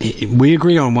 We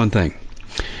agree on one thing.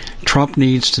 Trump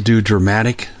needs to do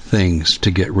dramatic things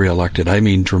to get reelected. I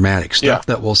mean dramatic stuff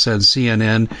that will send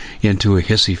CNN into a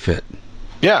hissy fit.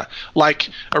 Yeah, like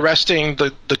arresting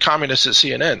the communists at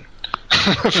CNN,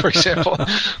 for example.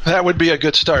 That would be a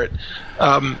good start.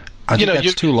 I think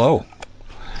that's too low.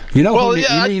 You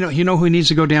know who needs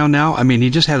to go down now? I mean,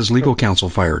 he just had his legal counsel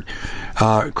fired.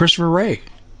 Christopher Wray.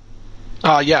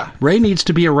 Wray needs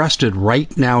to be arrested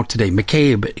right now today.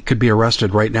 McCabe could be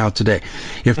arrested right now today.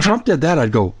 If Trump did that,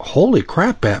 I'd go, holy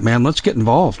crap, Batman, let's get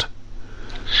involved.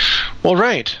 Well,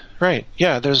 right.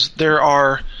 Yeah, there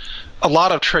are a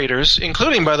lot of traitors,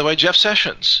 including, by the way, Jeff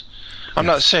Sessions. I'm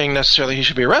not saying necessarily he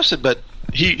should be arrested, but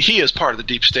he is part of the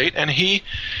deep state, and he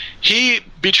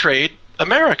betrayed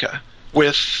America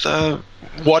with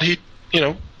what he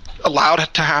allowed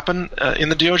to happen in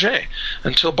the DOJ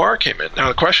until Barr came in. Now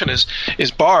the question is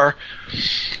Barr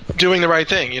doing the right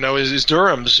thing? Is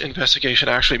Durham's investigation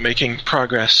actually making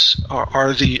progress?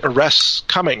 Are the arrests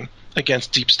coming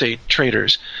against deep state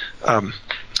traitors?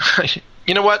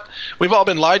 You know what? We've all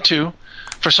been lied to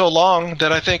for so long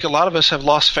that I think a lot of us have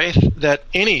lost faith that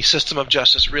any system of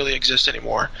justice really exists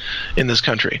anymore in this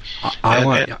country.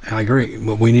 I agree.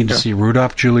 We need to see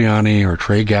Rudolph Giuliani or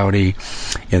Trey Gowdy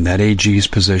in that AG's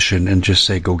position and just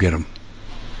say, go get him.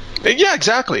 Yeah,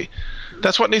 exactly.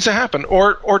 That's what needs to happen.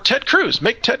 Or Ted Cruz.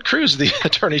 Make Ted Cruz the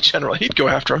Attorney General. He'd go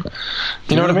after him.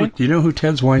 You know what I mean? Do you know who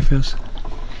Ted's wife is?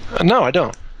 No, I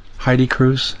don't. Heidi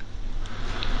Cruz.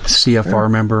 CFR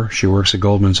member. She works at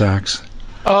Goldman Sachs.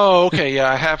 Oh, okay.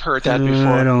 Yeah, I have heard that before.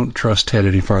 I don't trust Ted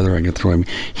any farther. I can throw him.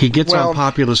 He gets on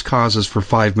populist causes for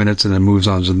 5 minutes and then moves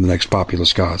on to the next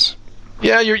populist cause.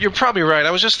 Yeah, you're probably right.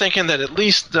 I was just thinking that at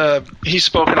least he's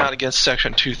spoken out against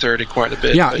Section 230 quite a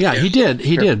bit. Yeah, he did.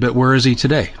 He did. But where is he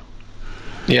today?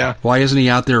 Yeah. Why isn't he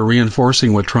out there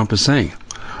reinforcing what Trump is saying?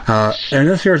 And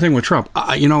that's the other thing with Trump.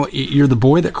 You're the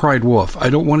boy that cried wolf.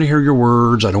 I don't want to hear your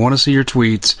words. I don't want to see your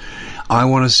tweets. I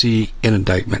want to see an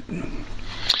indictment.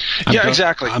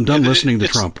 Exactly. I'm done listening to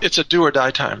Trump. It's a do or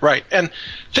die time, right? And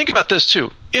think about this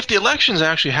too. If the elections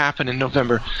actually happen in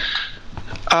November,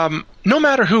 no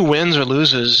matter who wins or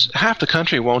loses, half the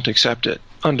country won't accept it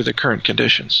under the current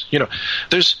conditions.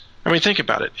 Think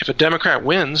about it. If a Democrat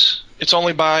wins, it's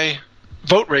only by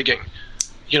vote rigging.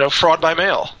 fraud by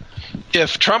mail.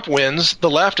 If Trump wins, the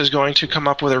left is going to come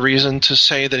up with a reason to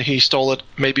say that he stole it,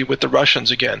 maybe with the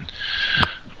Russians again,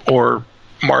 or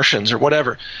Martians, or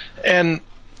whatever. And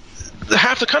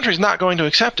half the country is not going to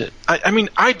accept it.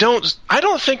 I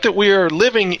don't think that we are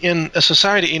living in a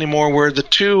society anymore where the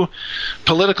two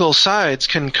political sides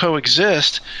can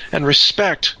coexist and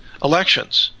respect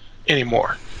elections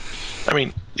anymore. I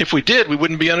mean, if we did, we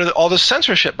wouldn't be under all this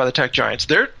censorship by the tech giants.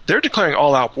 They're declaring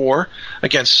all-out war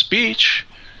against speech.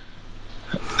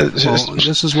 Well,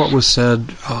 this is what was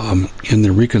said in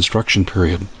the Reconstruction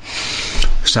period.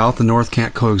 South and North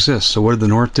can't coexist. So what did the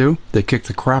North do? They kicked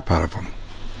the crap out of them.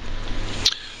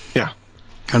 Yeah.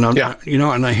 And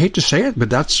and I hate to say it, but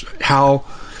that's how.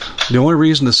 The only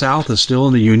reason the South is still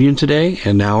in the Union today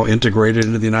and now integrated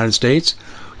into the United States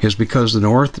is because the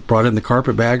North brought in the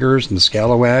carpetbaggers and the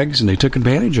scalawags, and they took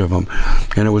advantage of them.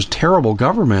 And it was terrible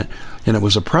government, and it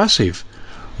was oppressive.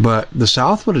 But the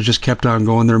South would have just kept on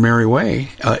going their merry way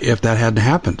if that hadn't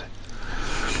happened.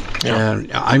 Yeah.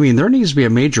 And I mean, there needs to be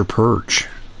a major purge.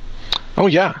 Oh,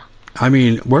 yeah. I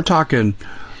mean, we're talking,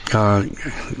 God,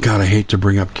 I hate to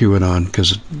bring up QAnon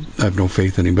because I have no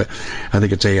faith in him, but I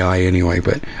think it's AI anyway.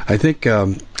 But I think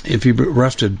if you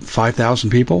arrested 5,000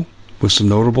 people with some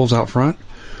notables out front,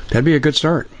 that'd be a good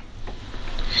start.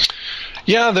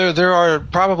 Yeah, there are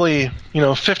probably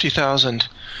 50,000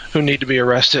 who need to be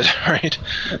arrested, right?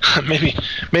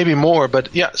 maybe more,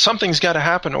 but yeah, something's got to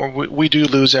happen, or we do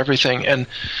lose everything. And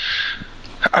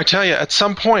I tell you, at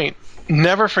some point,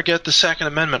 never forget the Second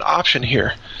Amendment option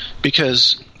here,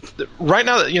 because right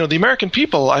now, the American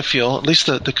people, I feel, at least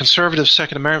the conservative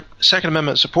Second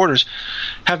Amendment supporters,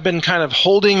 have been kind of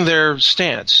holding their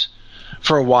stance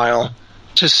for a while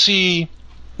to see,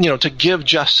 to give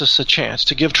justice a chance,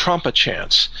 to give Trump a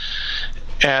chance.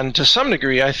 And to some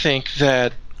degree, I think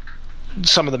that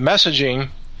some of the messaging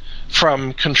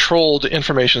from controlled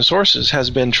information sources has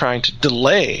been trying to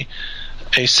delay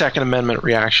a Second Amendment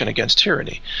reaction against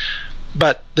tyranny.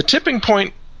 But the tipping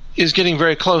point is getting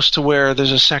very close to where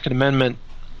there's a Second Amendment,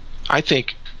 I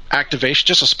think, activation,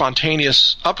 just a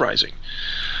spontaneous uprising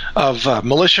of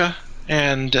militia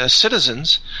and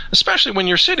citizens, especially when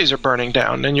your cities are burning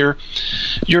down and your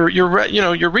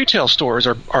retail stores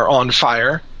are on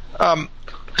fire.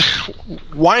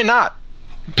 Why not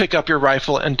pick up your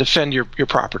rifle and defend your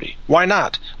property? Why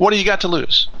not? What do you got to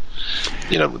lose?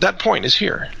 That point is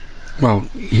here. Well,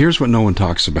 here's what no one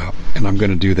talks about, and I'm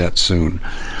going to do that soon.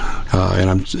 And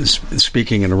I'm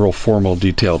speaking in a real formal,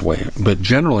 detailed way. But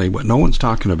generally, what no one's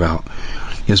talking about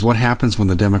is what happens when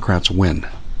the Democrats win.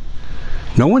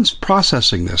 No one's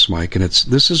processing this, Mike, and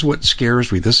this is what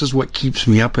scares me. This is what keeps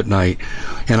me up at night,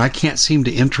 and I can't seem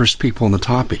to interest people in the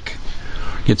topic.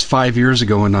 It's 5 years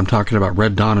ago, and I'm talking about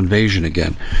Red Dawn invasion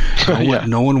again. Yeah.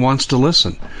 No one wants to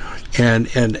listen. And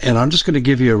I'm just going to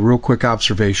give you a real quick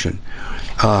observation.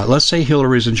 Let's say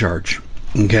Hillary's in charge,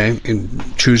 okay?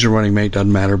 And choose your running mate,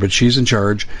 doesn't matter, but she's in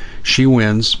charge. She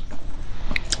wins.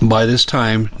 By this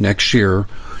time next year,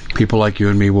 people like you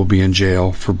and me will be in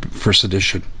jail for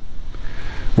sedition.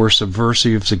 We're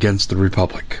subversives against the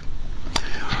Republic.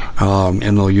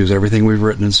 And they'll use everything we've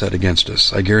written and said against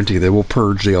us. I guarantee they will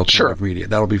purge the alternative media.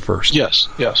 That'll be first. Yes.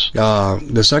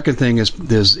 The second thing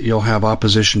is you'll have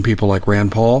opposition people like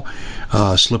Rand Paul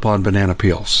slip on banana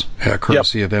peels,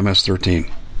 courtesy of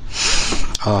MS-13.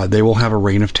 They will have a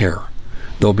reign of terror.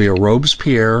 There'll be a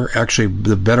Robespierre. Actually,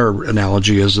 the better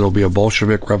analogy is there'll be a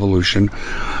Bolshevik revolution.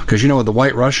 Because, the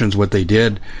White Russians, what they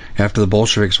did after the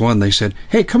Bolsheviks won, they said,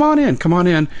 hey, come on in.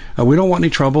 We don't want any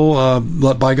trouble.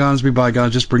 Let bygones be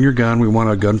bygones. Just bring your gun. We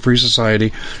want a gun-free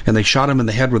society. And they shot him in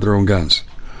the head with their own guns.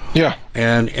 Yeah.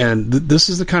 And this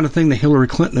is the kind of thing that Hillary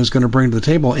Clinton is going to bring to the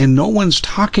table. And no one's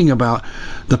talking about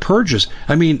the purges.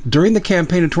 I mean, during the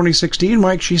campaign in 2016,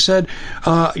 Mike, she said,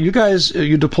 you guys,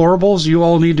 you deplorables, you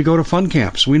all need to go to fun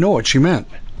camps. We know what she meant.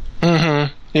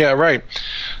 Mm-hmm. Yeah, right.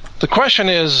 The question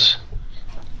is,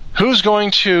 who's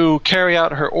going to carry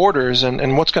out her orders,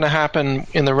 and what's going to happen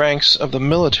in the ranks of the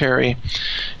military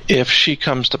if she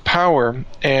comes to power?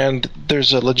 And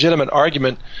there's a legitimate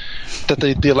argument that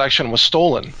the election was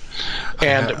stolen.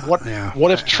 And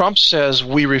what if Trump says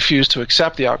we refuse to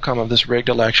accept the outcome of this rigged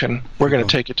election? We're going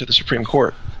to take it to the Supreme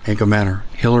Court. Ain't gonna matter.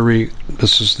 Hillary,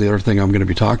 this is the other thing I'm going to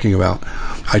be talking about.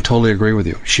 I totally agree with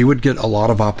you. She would get a lot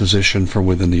of opposition from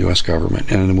within the U.S. government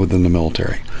and within the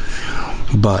military.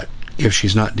 But if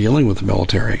she's not dealing with the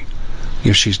military,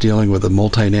 if she's dealing with a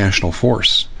multinational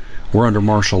force, we're under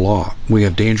martial law. We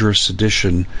have dangerous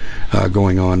sedition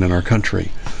going on in our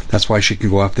country. That's why she can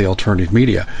go after the alternative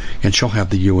media, and she'll have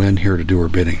the UN here to do her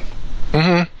bidding.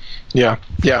 Mm-hmm. Yeah,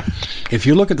 yeah. If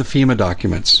you look at the FEMA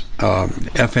documents,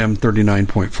 FM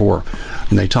 39.4,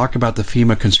 and they talk about the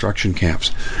FEMA construction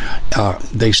camps,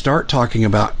 they start talking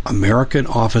about American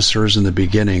officers in the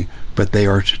beginning, but they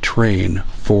are to train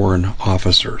foreign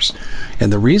officers.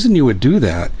 And the reason you would do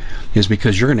that is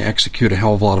because you're going to execute a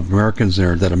hell of a lot of Americans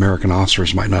there that American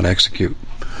officers might not execute.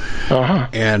 Uh-huh.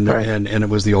 And it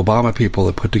was the Obama people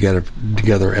that put together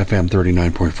FM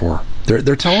 39.4.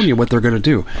 They're telling you what they're going to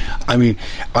do. I mean,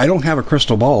 I don't have a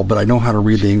crystal ball, but I know how to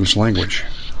read the English language.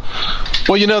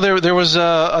 Well, you know, there was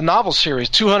a novel series,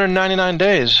 299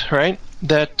 Days, right,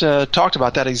 that talked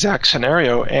about that exact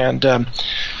scenario. And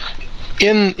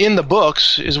in the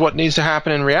books is what needs to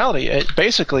happen in reality.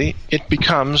 Basically, it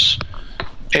becomes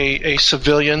a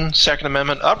civilian Second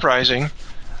Amendment uprising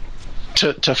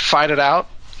to fight it out,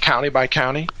 county by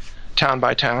county, town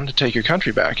by town, to take your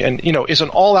country back. And, you know, it's an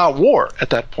all-out war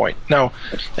at that point. Now,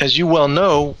 as you well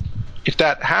know, if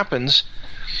that happens,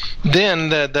 then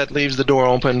that leaves the door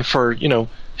open for, you know,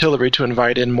 Hillary to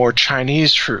invite in more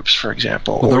Chinese troops, for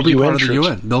example, well, or they'll be UN part of troops.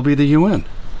 the UN. They'll be the UN.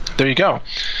 There you go.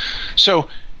 So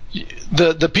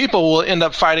the people will end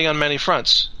up fighting on many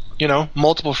fronts, you know,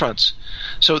 multiple fronts.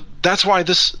 So that's why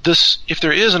this if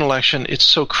there is an election, it's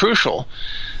so crucial.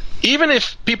 Even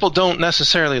if people don't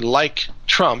necessarily like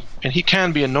Trump, and he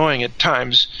can be annoying at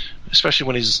times, especially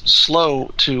when he's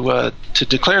slow to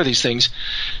declare these things,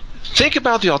 think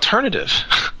about the alternative.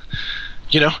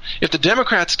 You know, if the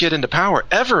Democrats get into power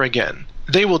ever again,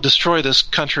 they will destroy this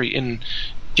country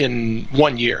in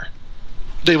 1 year.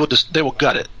 They will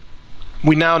gut it.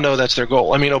 We now know that's their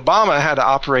goal. I mean, Obama had to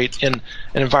operate in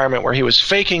an environment where he was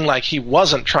faking like he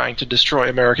wasn't trying to destroy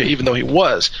America, even though he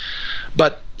was.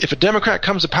 But if a Democrat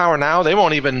comes to power now, they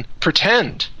won't even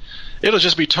pretend. It'll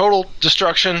just be total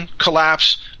destruction,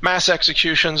 collapse, mass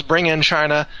executions, bring in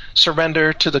China,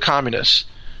 surrender to the communists.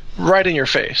 Right in your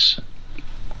face.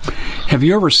 Have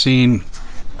you ever seen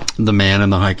The Man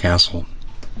in the High Castle?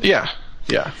 Yeah,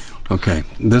 yeah. Okay,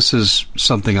 this is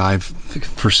something I've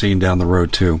foreseen down the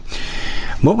road too.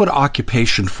 What would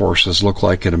occupation forces look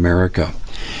like in America?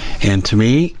 And to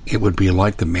me, it would be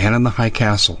like the Man in the High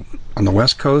Castle. On the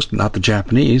West Coast, not the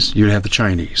Japanese, you'd have the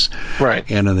Chinese. Right.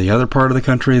 And in the other part of the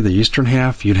country, the eastern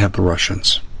half, you'd have the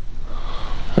Russians.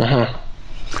 Uh-huh.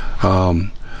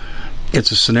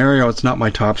 It's a scenario, it's not my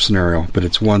top scenario, but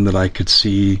it's one that I could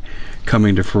see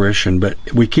coming to fruition. But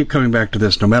we keep coming back to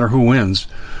this. No matter who wins,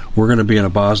 we're going to be in a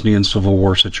Bosnian Civil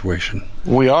War situation.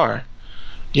 We are.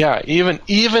 Yeah, even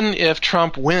if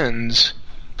Trump wins,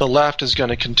 the left is going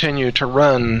to continue to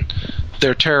run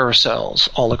their terror cells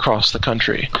all across the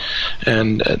country.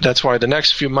 And that's why the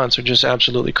next few months are just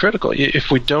absolutely critical.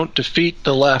 If we don't defeat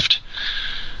the left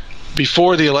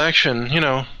before the election, you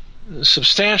know,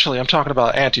 substantially, I'm talking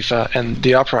about Antifa and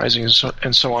the uprising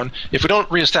and so on. If we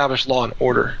don't reestablish law and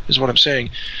order, is what I'm saying,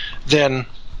 then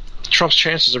Trump's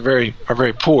chances are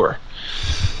very poor.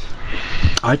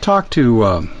 I talked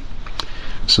to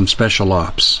some special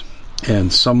ops,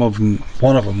 and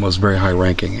one of them was very high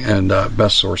ranking, and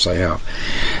best source I have.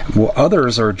 Well,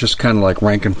 others are just kind of like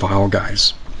rank and file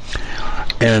guys.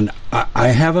 And I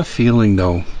have a feeling,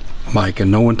 though, Mike,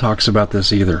 and no one talks about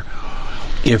this either,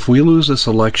 if we lose this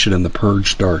election and the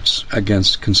purge starts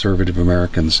against conservative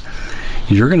Americans,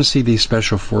 you're going to see these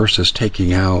special forces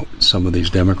taking out some of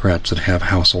these Democrats that have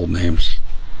household names.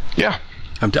 Yeah.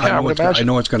 I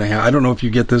know it's going to happen. I don't know if you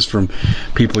get this from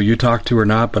people you talk to or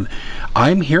not, but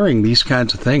I'm hearing these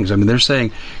kinds of things. I mean, they're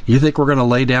saying, you think we're going to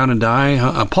lay down and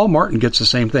die? Paul Martin gets the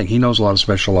same thing. He knows a lot of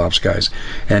special ops guys,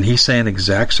 and he's saying the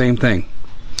exact same thing.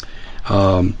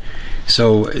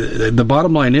 So the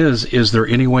bottom line is there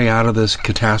any way out of this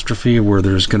catastrophe where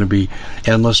there's going to be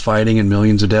endless fighting and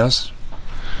millions of deaths?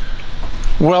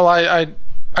 Well,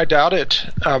 I doubt it.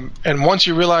 And once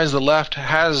you realize the left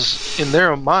has, in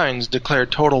their minds,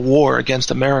 declared total war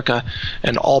against America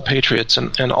and all patriots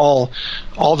and all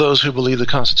those who believe the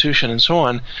Constitution and so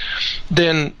on,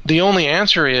 then the only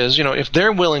answer is, you know, if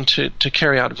they're willing to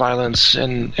carry out violence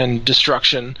and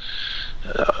destruction,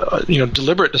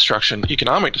 deliberate destruction,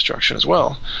 economic destruction as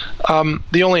well,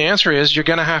 the only answer is you're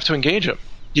going to have to engage them.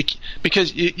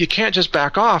 Because you can't just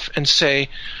back off and say,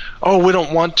 oh, we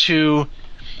don't want to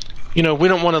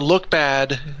look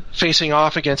bad facing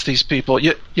off against these people.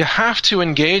 You have to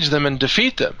engage them and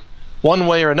defeat them one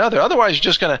way or another. Otherwise,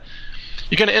 you're going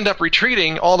to end up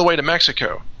retreating all the way to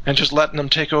Mexico and just letting them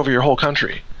take over your whole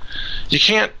country. You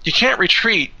can't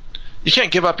retreat. You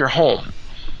can't give up your home.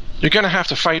 You're going to have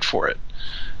to fight for it.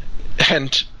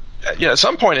 And at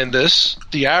some point in this,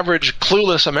 the average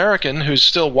clueless American who's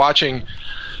still watching,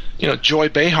 Joy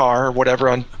Behar or whatever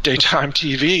on daytime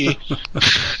TV,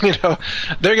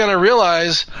 they're going to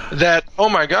realize that, oh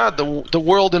my God, the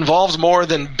world involves more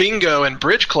than bingo and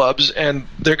bridge clubs, and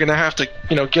they're going to have to,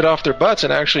 get off their butts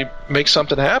and actually make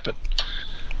something happen.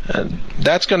 And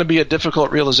that's going to be a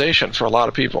difficult realization for a lot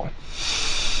of people.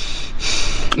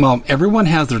 Well, everyone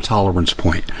has their tolerance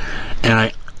point.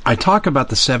 And I talk about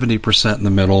the 70% in the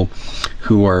middle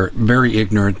who are very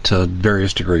ignorant to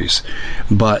various degrees.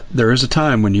 But there is a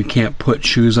time when you can't put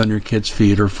shoes on your kids'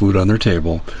 feet or food on their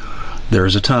table. There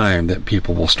is a time that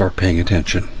people will start paying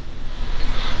attention.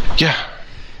 Yeah.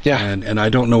 And I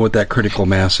don't know what that critical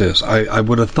mass is. I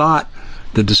would have thought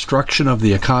the destruction of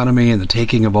the economy and the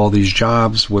taking of all these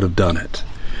jobs would have done it.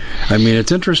 I mean,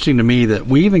 it's interesting to me that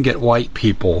we even get white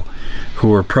people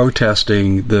who are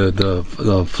protesting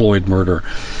the Floyd murder.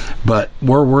 But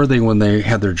where were they when they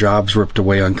had their jobs ripped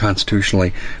away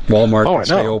unconstitutionally? Walmart could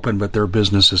stay open, but their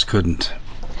businesses couldn't.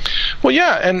 Well,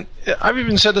 yeah, and I've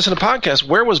even said this in a podcast.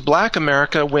 Where was Black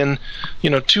America when,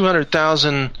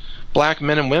 200,000 Black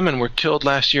men and women were killed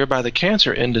last year by the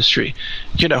cancer industry?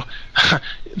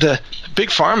 The big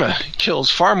pharma kills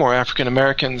far more African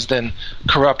Americans than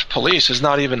corrupt police. Is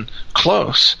not even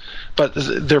close. But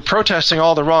they're protesting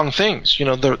all the wrong things.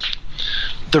 The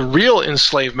real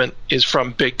enslavement is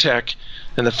from big tech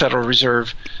and the Federal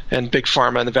Reserve and big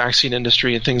pharma and the vaccine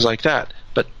industry and things like that.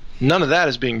 But none of that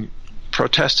is being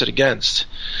protested against.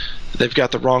 They've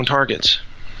got the wrong targets.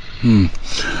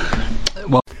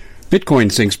 Well,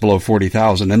 Bitcoin sinks below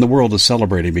 40,000, and the world is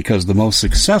celebrating because the most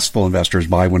successful investors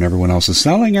buy when everyone else is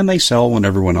selling, and they sell when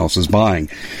everyone else is buying.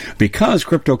 Because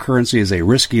cryptocurrency is a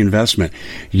risky investment,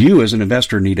 you as an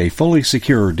investor need a fully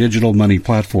secure digital money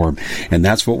platform, and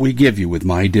that's what we give you with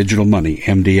My Digital Money,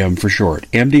 MDM for short.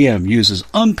 MDM uses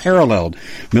unparalleled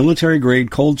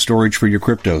military-grade cold storage for your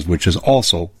cryptos, which is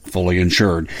also fully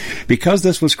insured. Because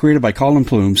this was created by Colin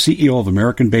Plume, CEO of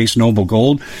American-based Noble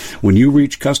Gold, when you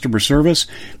reach customer service,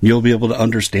 you'll be able to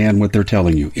understand what they're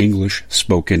telling you. English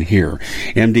spoken here.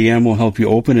 MDM will help you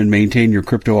open and maintain your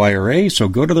crypto IRA, so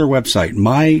go to their website,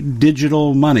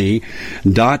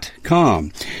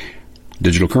 mydigitalmoney.com.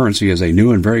 Digital currency is a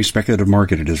new and very speculative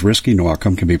market. It is risky. No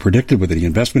outcome can be predicted. With any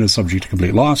investment is subject to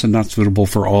complete loss and not suitable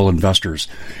for all investors.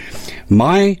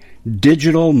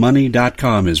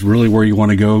 MyDigitalMoney.com is really where you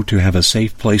want to go to have a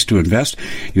safe place to invest.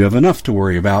 You have enough to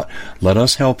worry about. Let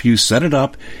us help you set it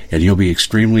up, and you'll be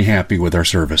extremely happy with our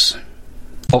service.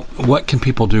 Well, what can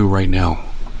people do right now?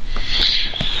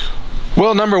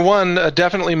 Well, number one,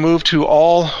 definitely move to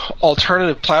all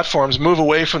alternative platforms. Move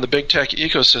away from the big tech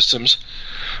ecosystems.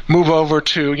 Move over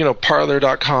to,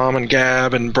 Parler.com and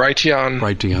Gab and Brighteon.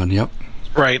 Brighteon, yep.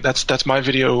 Right, that's my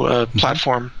video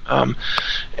platform.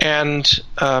 And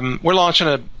we're launching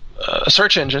a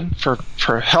search engine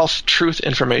for health truth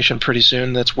information pretty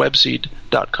soon. That's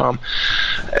webseed.com.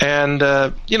 And,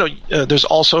 there's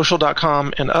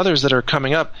allsocial.com and others that are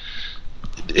coming up.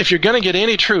 If you're going to get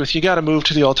any truth, you got to move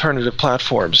to the alternative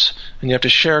platforms, and you have to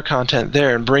share content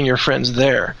there and bring your friends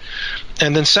there.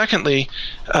 And then secondly,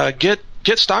 get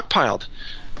stockpiled.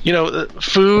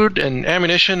 Food and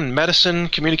ammunition and medicine,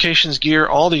 communications gear,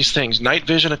 all these things, night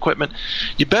vision equipment.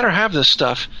 You better have this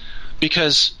stuff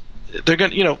because they're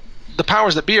going to, the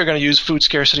powers that be are going to use food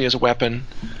scarcity as a weapon,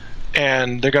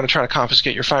 and they're going to try to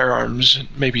confiscate your firearms,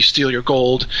 maybe steal your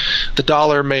gold. The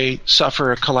dollar may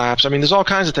suffer a collapse. I mean, there's all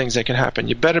kinds of things that can happen.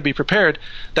 You better be prepared.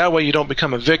 That way you don't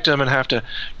become a victim and have to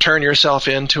turn yourself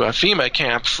into a FEMA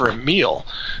camp for a meal.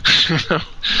 Well,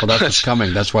 that's what's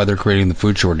coming. That's why they're creating the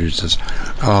food shortages.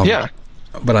 Yeah.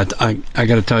 But I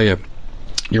got to tell you,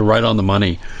 you're right on the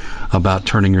money about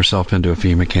turning yourself into a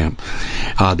FEMA camp.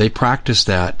 They practiced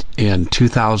that in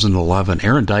 2011.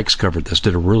 Aaron Dykes covered this,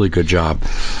 did a really good job.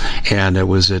 And it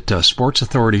was at Sports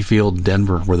Authority Field in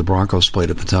Denver, where the Broncos played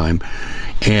at the time.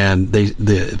 And the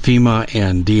FEMA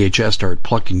and DHS started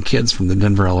plucking kids from the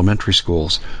Denver elementary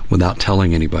schools without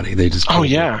telling anybody. They just Oh,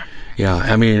 yeah. Them. Yeah,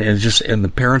 I mean, and the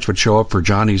parents would show up for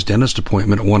Johnny's dentist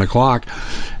appointment at 1 o'clock.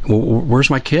 Well, where's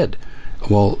my kid?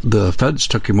 Well, the feds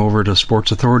took him over to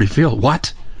Sports Authority Field.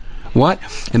 What?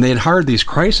 And they had hired these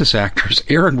crisis actors.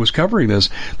 Aaron was covering this.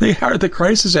 They hired the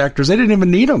crisis actors. They didn't even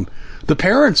need them. The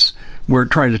parents were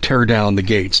trying to tear down the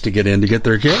gates to get in to get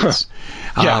their kids.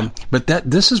 Yeah. But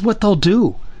this is what they'll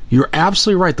do. You're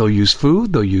absolutely right. They'll use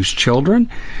food. They'll use children.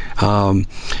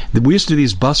 We used to do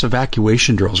these bus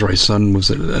evacuation drills. My son was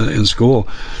in school,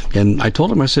 and I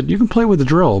told him, I said, you can play with the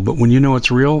drill, but when you know it's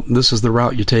real, this is the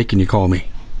route you take, and you call me.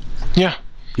 Yeah.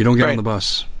 You don't get on the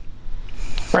bus.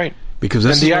 Right. because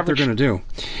this is what they're going to do.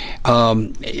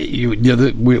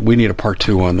 We need a part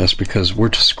 2 on this because we're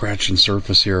just scratching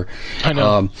surface here. I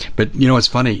know. But it's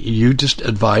funny. You just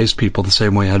advised people the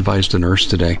same way I advised a nurse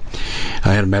today.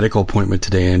 I had a medical appointment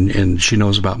today, and she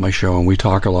knows about my show, and we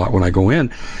talk a lot when I go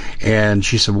in. And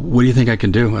she said, "What do you think I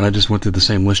can do?" And I just went through the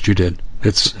same list you did.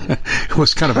 It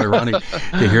was kind of ironic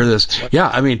to hear this. Yeah,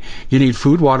 I mean, you need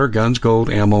food, water, guns, gold,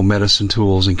 ammo, medicine,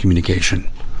 tools, and communication.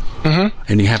 Mm-hmm.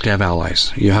 And you have to have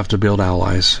allies. You have to build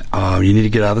allies. You need to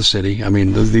get out of the city. I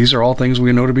mean, these are all things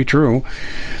we know to be true.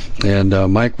 And,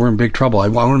 Mike, we're in big trouble. I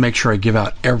want to make sure I give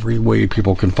out every way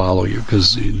people can follow you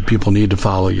because people need to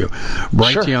follow you.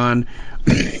 Brighteon,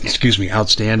 excuse me,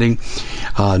 outstanding.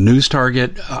 News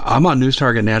Target. I'm on News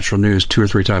Target Natural News 2 or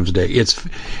 3 times a day.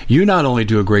 You not only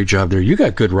do a great job there, you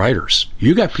got good writers.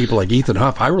 You got people like Ethan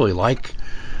Huff. I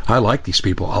like these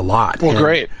people a lot. Well,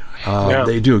 great.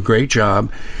 They do a great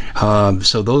job.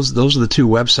 So those are the 2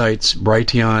 websites,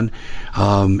 Brighteon.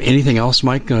 Anything else,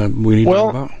 Mike, we need to know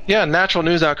about? Yeah,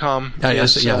 naturalnews.com.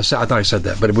 Yes, I thought I said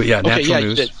that. But Natural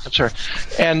News. You did. I'm sorry.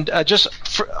 And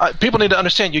people need to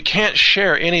understand you can't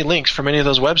share any links from any of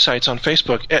those websites on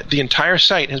Facebook. The entire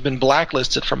site has been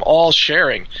blacklisted from all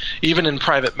sharing, even in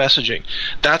private messaging.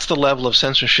 That's the level of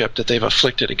censorship that they've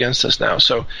afflicted against us now.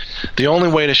 So the only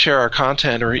way to share our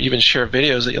content or even share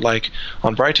videos that you like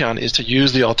on Brighteon is to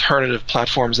use the alternative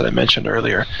platforms that I mentioned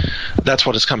earlier. That's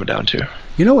what it's coming down to.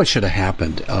 You know what should have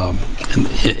happened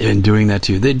in doing that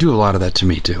to you? They do a lot of that to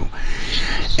me, too.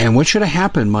 And what should have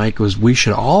happened, Mike, was we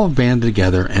should all have banded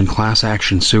together and class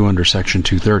action sue under Section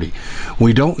 230.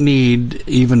 We don't need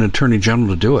even an attorney general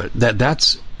to do it.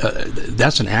 That's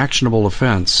an actionable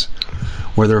offense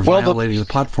where they're violating the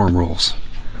platform rules.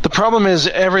 The problem is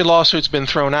every lawsuit's been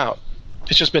thrown out.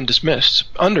 It's just been dismissed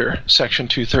under Section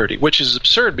 230, which is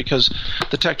absurd because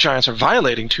the tech giants are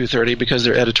violating 230 because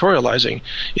they're editorializing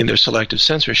in their selective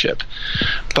censorship.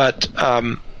 But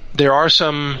there are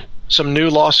some new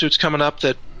lawsuits coming up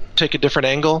that take a different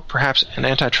angle, perhaps an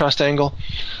antitrust angle,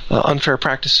 unfair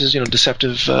practices,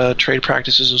 deceptive trade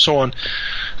practices and so on,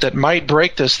 that might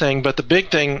break this thing. But the big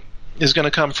thing is going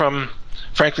to come from,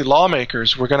 frankly,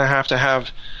 lawmakers. We're going to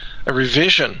have a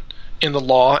revision in the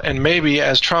law, and maybe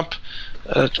as Trump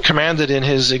commanded in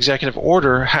his executive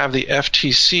order, have the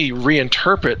FTC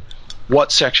reinterpret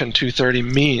what Section 230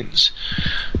 means.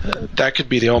 That could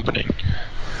be the opening.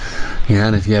 Yeah,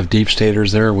 and if you have deep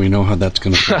staters there, we know how that's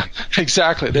going to play.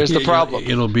 Exactly. There's the problem.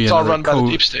 It's all run by the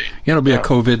deep state. It'll be a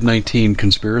COVID-19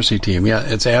 conspiracy team. Yeah,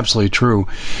 it's absolutely true.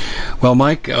 Well,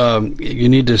 Mike, you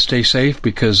need to stay safe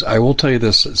because I will tell you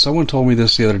this. Someone told me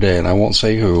this the other day, and I won't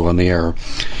say who on the air,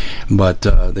 but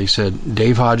they said,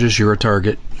 Dave Hodges, you're a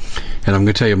target. And I'm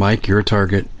going to tell you, Mike, you're a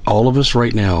target. All of us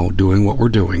right now doing what we're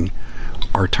doing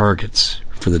are targets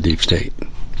for the deep state.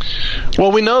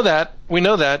 Well, we know that,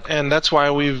 and that's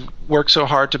why we've worked so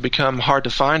hard to become hard to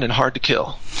find and hard to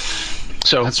kill.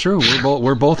 So that's true.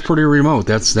 We're both pretty remote.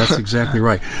 That's exactly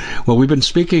right. Well, we've been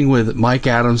speaking with Mike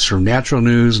Adams from Natural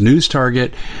News, News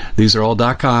Target. These are all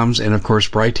 .coms, and of course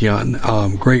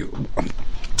Brighteon. Great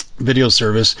video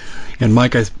service. And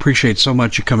Mike, I appreciate so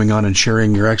much you coming on and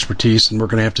sharing your expertise, and we're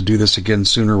going to have to do this again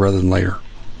sooner rather than later.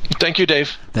 Thank you, Dave.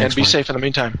 Thanks, and be Mike. safe in the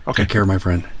meantime. Okay. Take care, my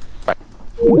friend. Bye.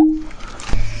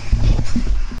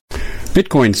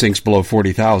 Bitcoin sinks below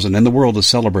 40,000 and the world is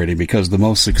celebrating because the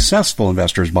most successful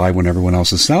investors buy when everyone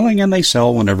else is selling and they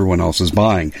sell when everyone else is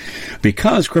buying.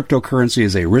 Because cryptocurrency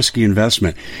is a risky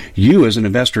investment, you as an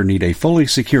investor need a fully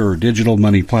secure digital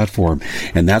money platform,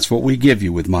 and that's what we give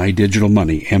you with My Digital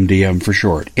Money, MDM for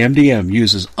short. MDM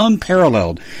uses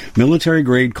unparalleled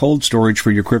military-grade cold storage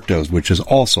for your cryptos, which is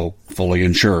also fully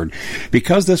insured.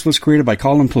 Because this was created by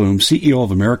Colin Plume, CEO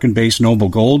of American-based Noble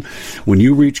Gold, when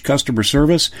you reach customer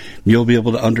service, you'll be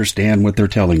able to understand what they're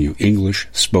telling you. English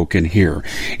spoken here.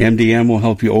 MDM will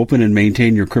help you open and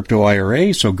maintain your crypto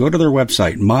IRA, so go to their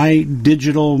website,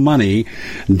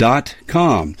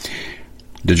 mydigitalmoney.com.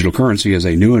 Digital currency is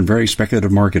a new and very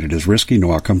speculative market. It is risky.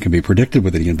 No outcome can be predicted.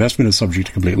 With the investment is subject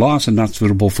to complete loss and not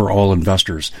suitable for all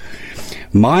investors.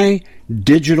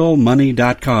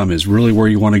 MyDigitalMoney.com is really where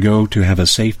you want to go to have a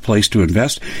safe place to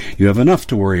invest. You have enough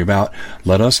to worry about.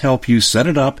 Let us help you set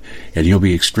it up, and you'll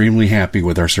be extremely happy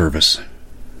with our service.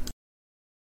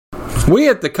 We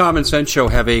at the Common Sense Show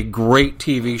have a great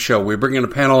TV show. We bring in a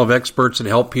panel of experts and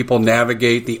help people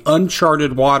navigate the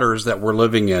uncharted waters that we're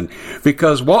living in.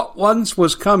 Because what once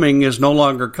was coming is no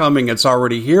longer coming. It's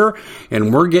already here,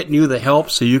 and we're getting you the help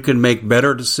so you can make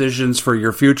better decisions for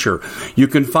your future. You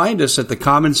can find us at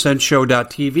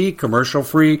thecommonsenseshow.tv,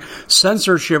 commercial-free,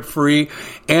 censorship-free,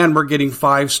 and we're getting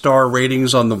 5-star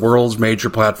ratings on the world's major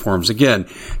platforms. Again,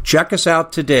 check us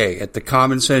out today at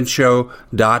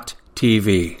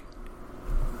thecommonsenseshow.tv.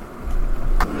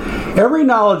 Every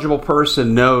knowledgeable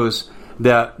person knows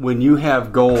that when you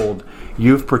have gold,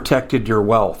 you've protected your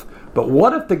wealth. But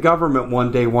what if the government one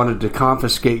day wanted to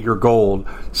confiscate your gold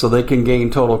so they can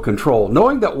gain total control,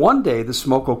 knowing that one day the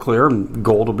smoke will clear and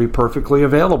gold will be perfectly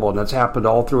available, and that's happened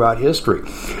all throughout history.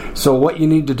 So what you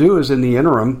need to do is, in the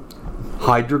interim,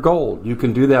 hide your gold. You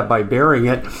can do that by burying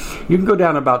it. You can go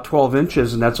down about 12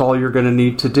 inches, and that's all you're going to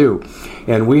need to do.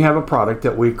 And we have a product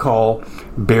that we call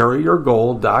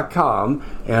buryyourgold.com,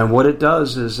 and what it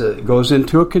does is it goes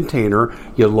into a container.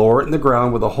 You lower it in the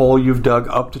ground with a hole you've dug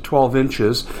up to 12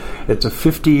 inches. It's a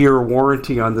 50-year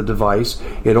warranty on the device.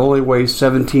 It only weighs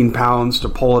 17 pounds to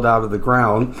pull it out of the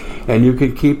ground, and you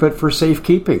can keep it for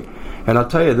safekeeping. And I'll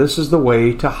tell you, this is the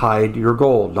way to hide your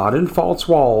gold. Not in false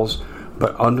walls,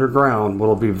 but underground,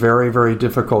 will be very, very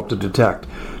difficult to detect.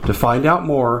 To find out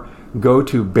more, go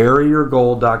to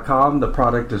buryyourgold.com. The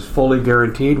product is fully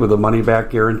guaranteed with a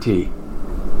money-back guarantee.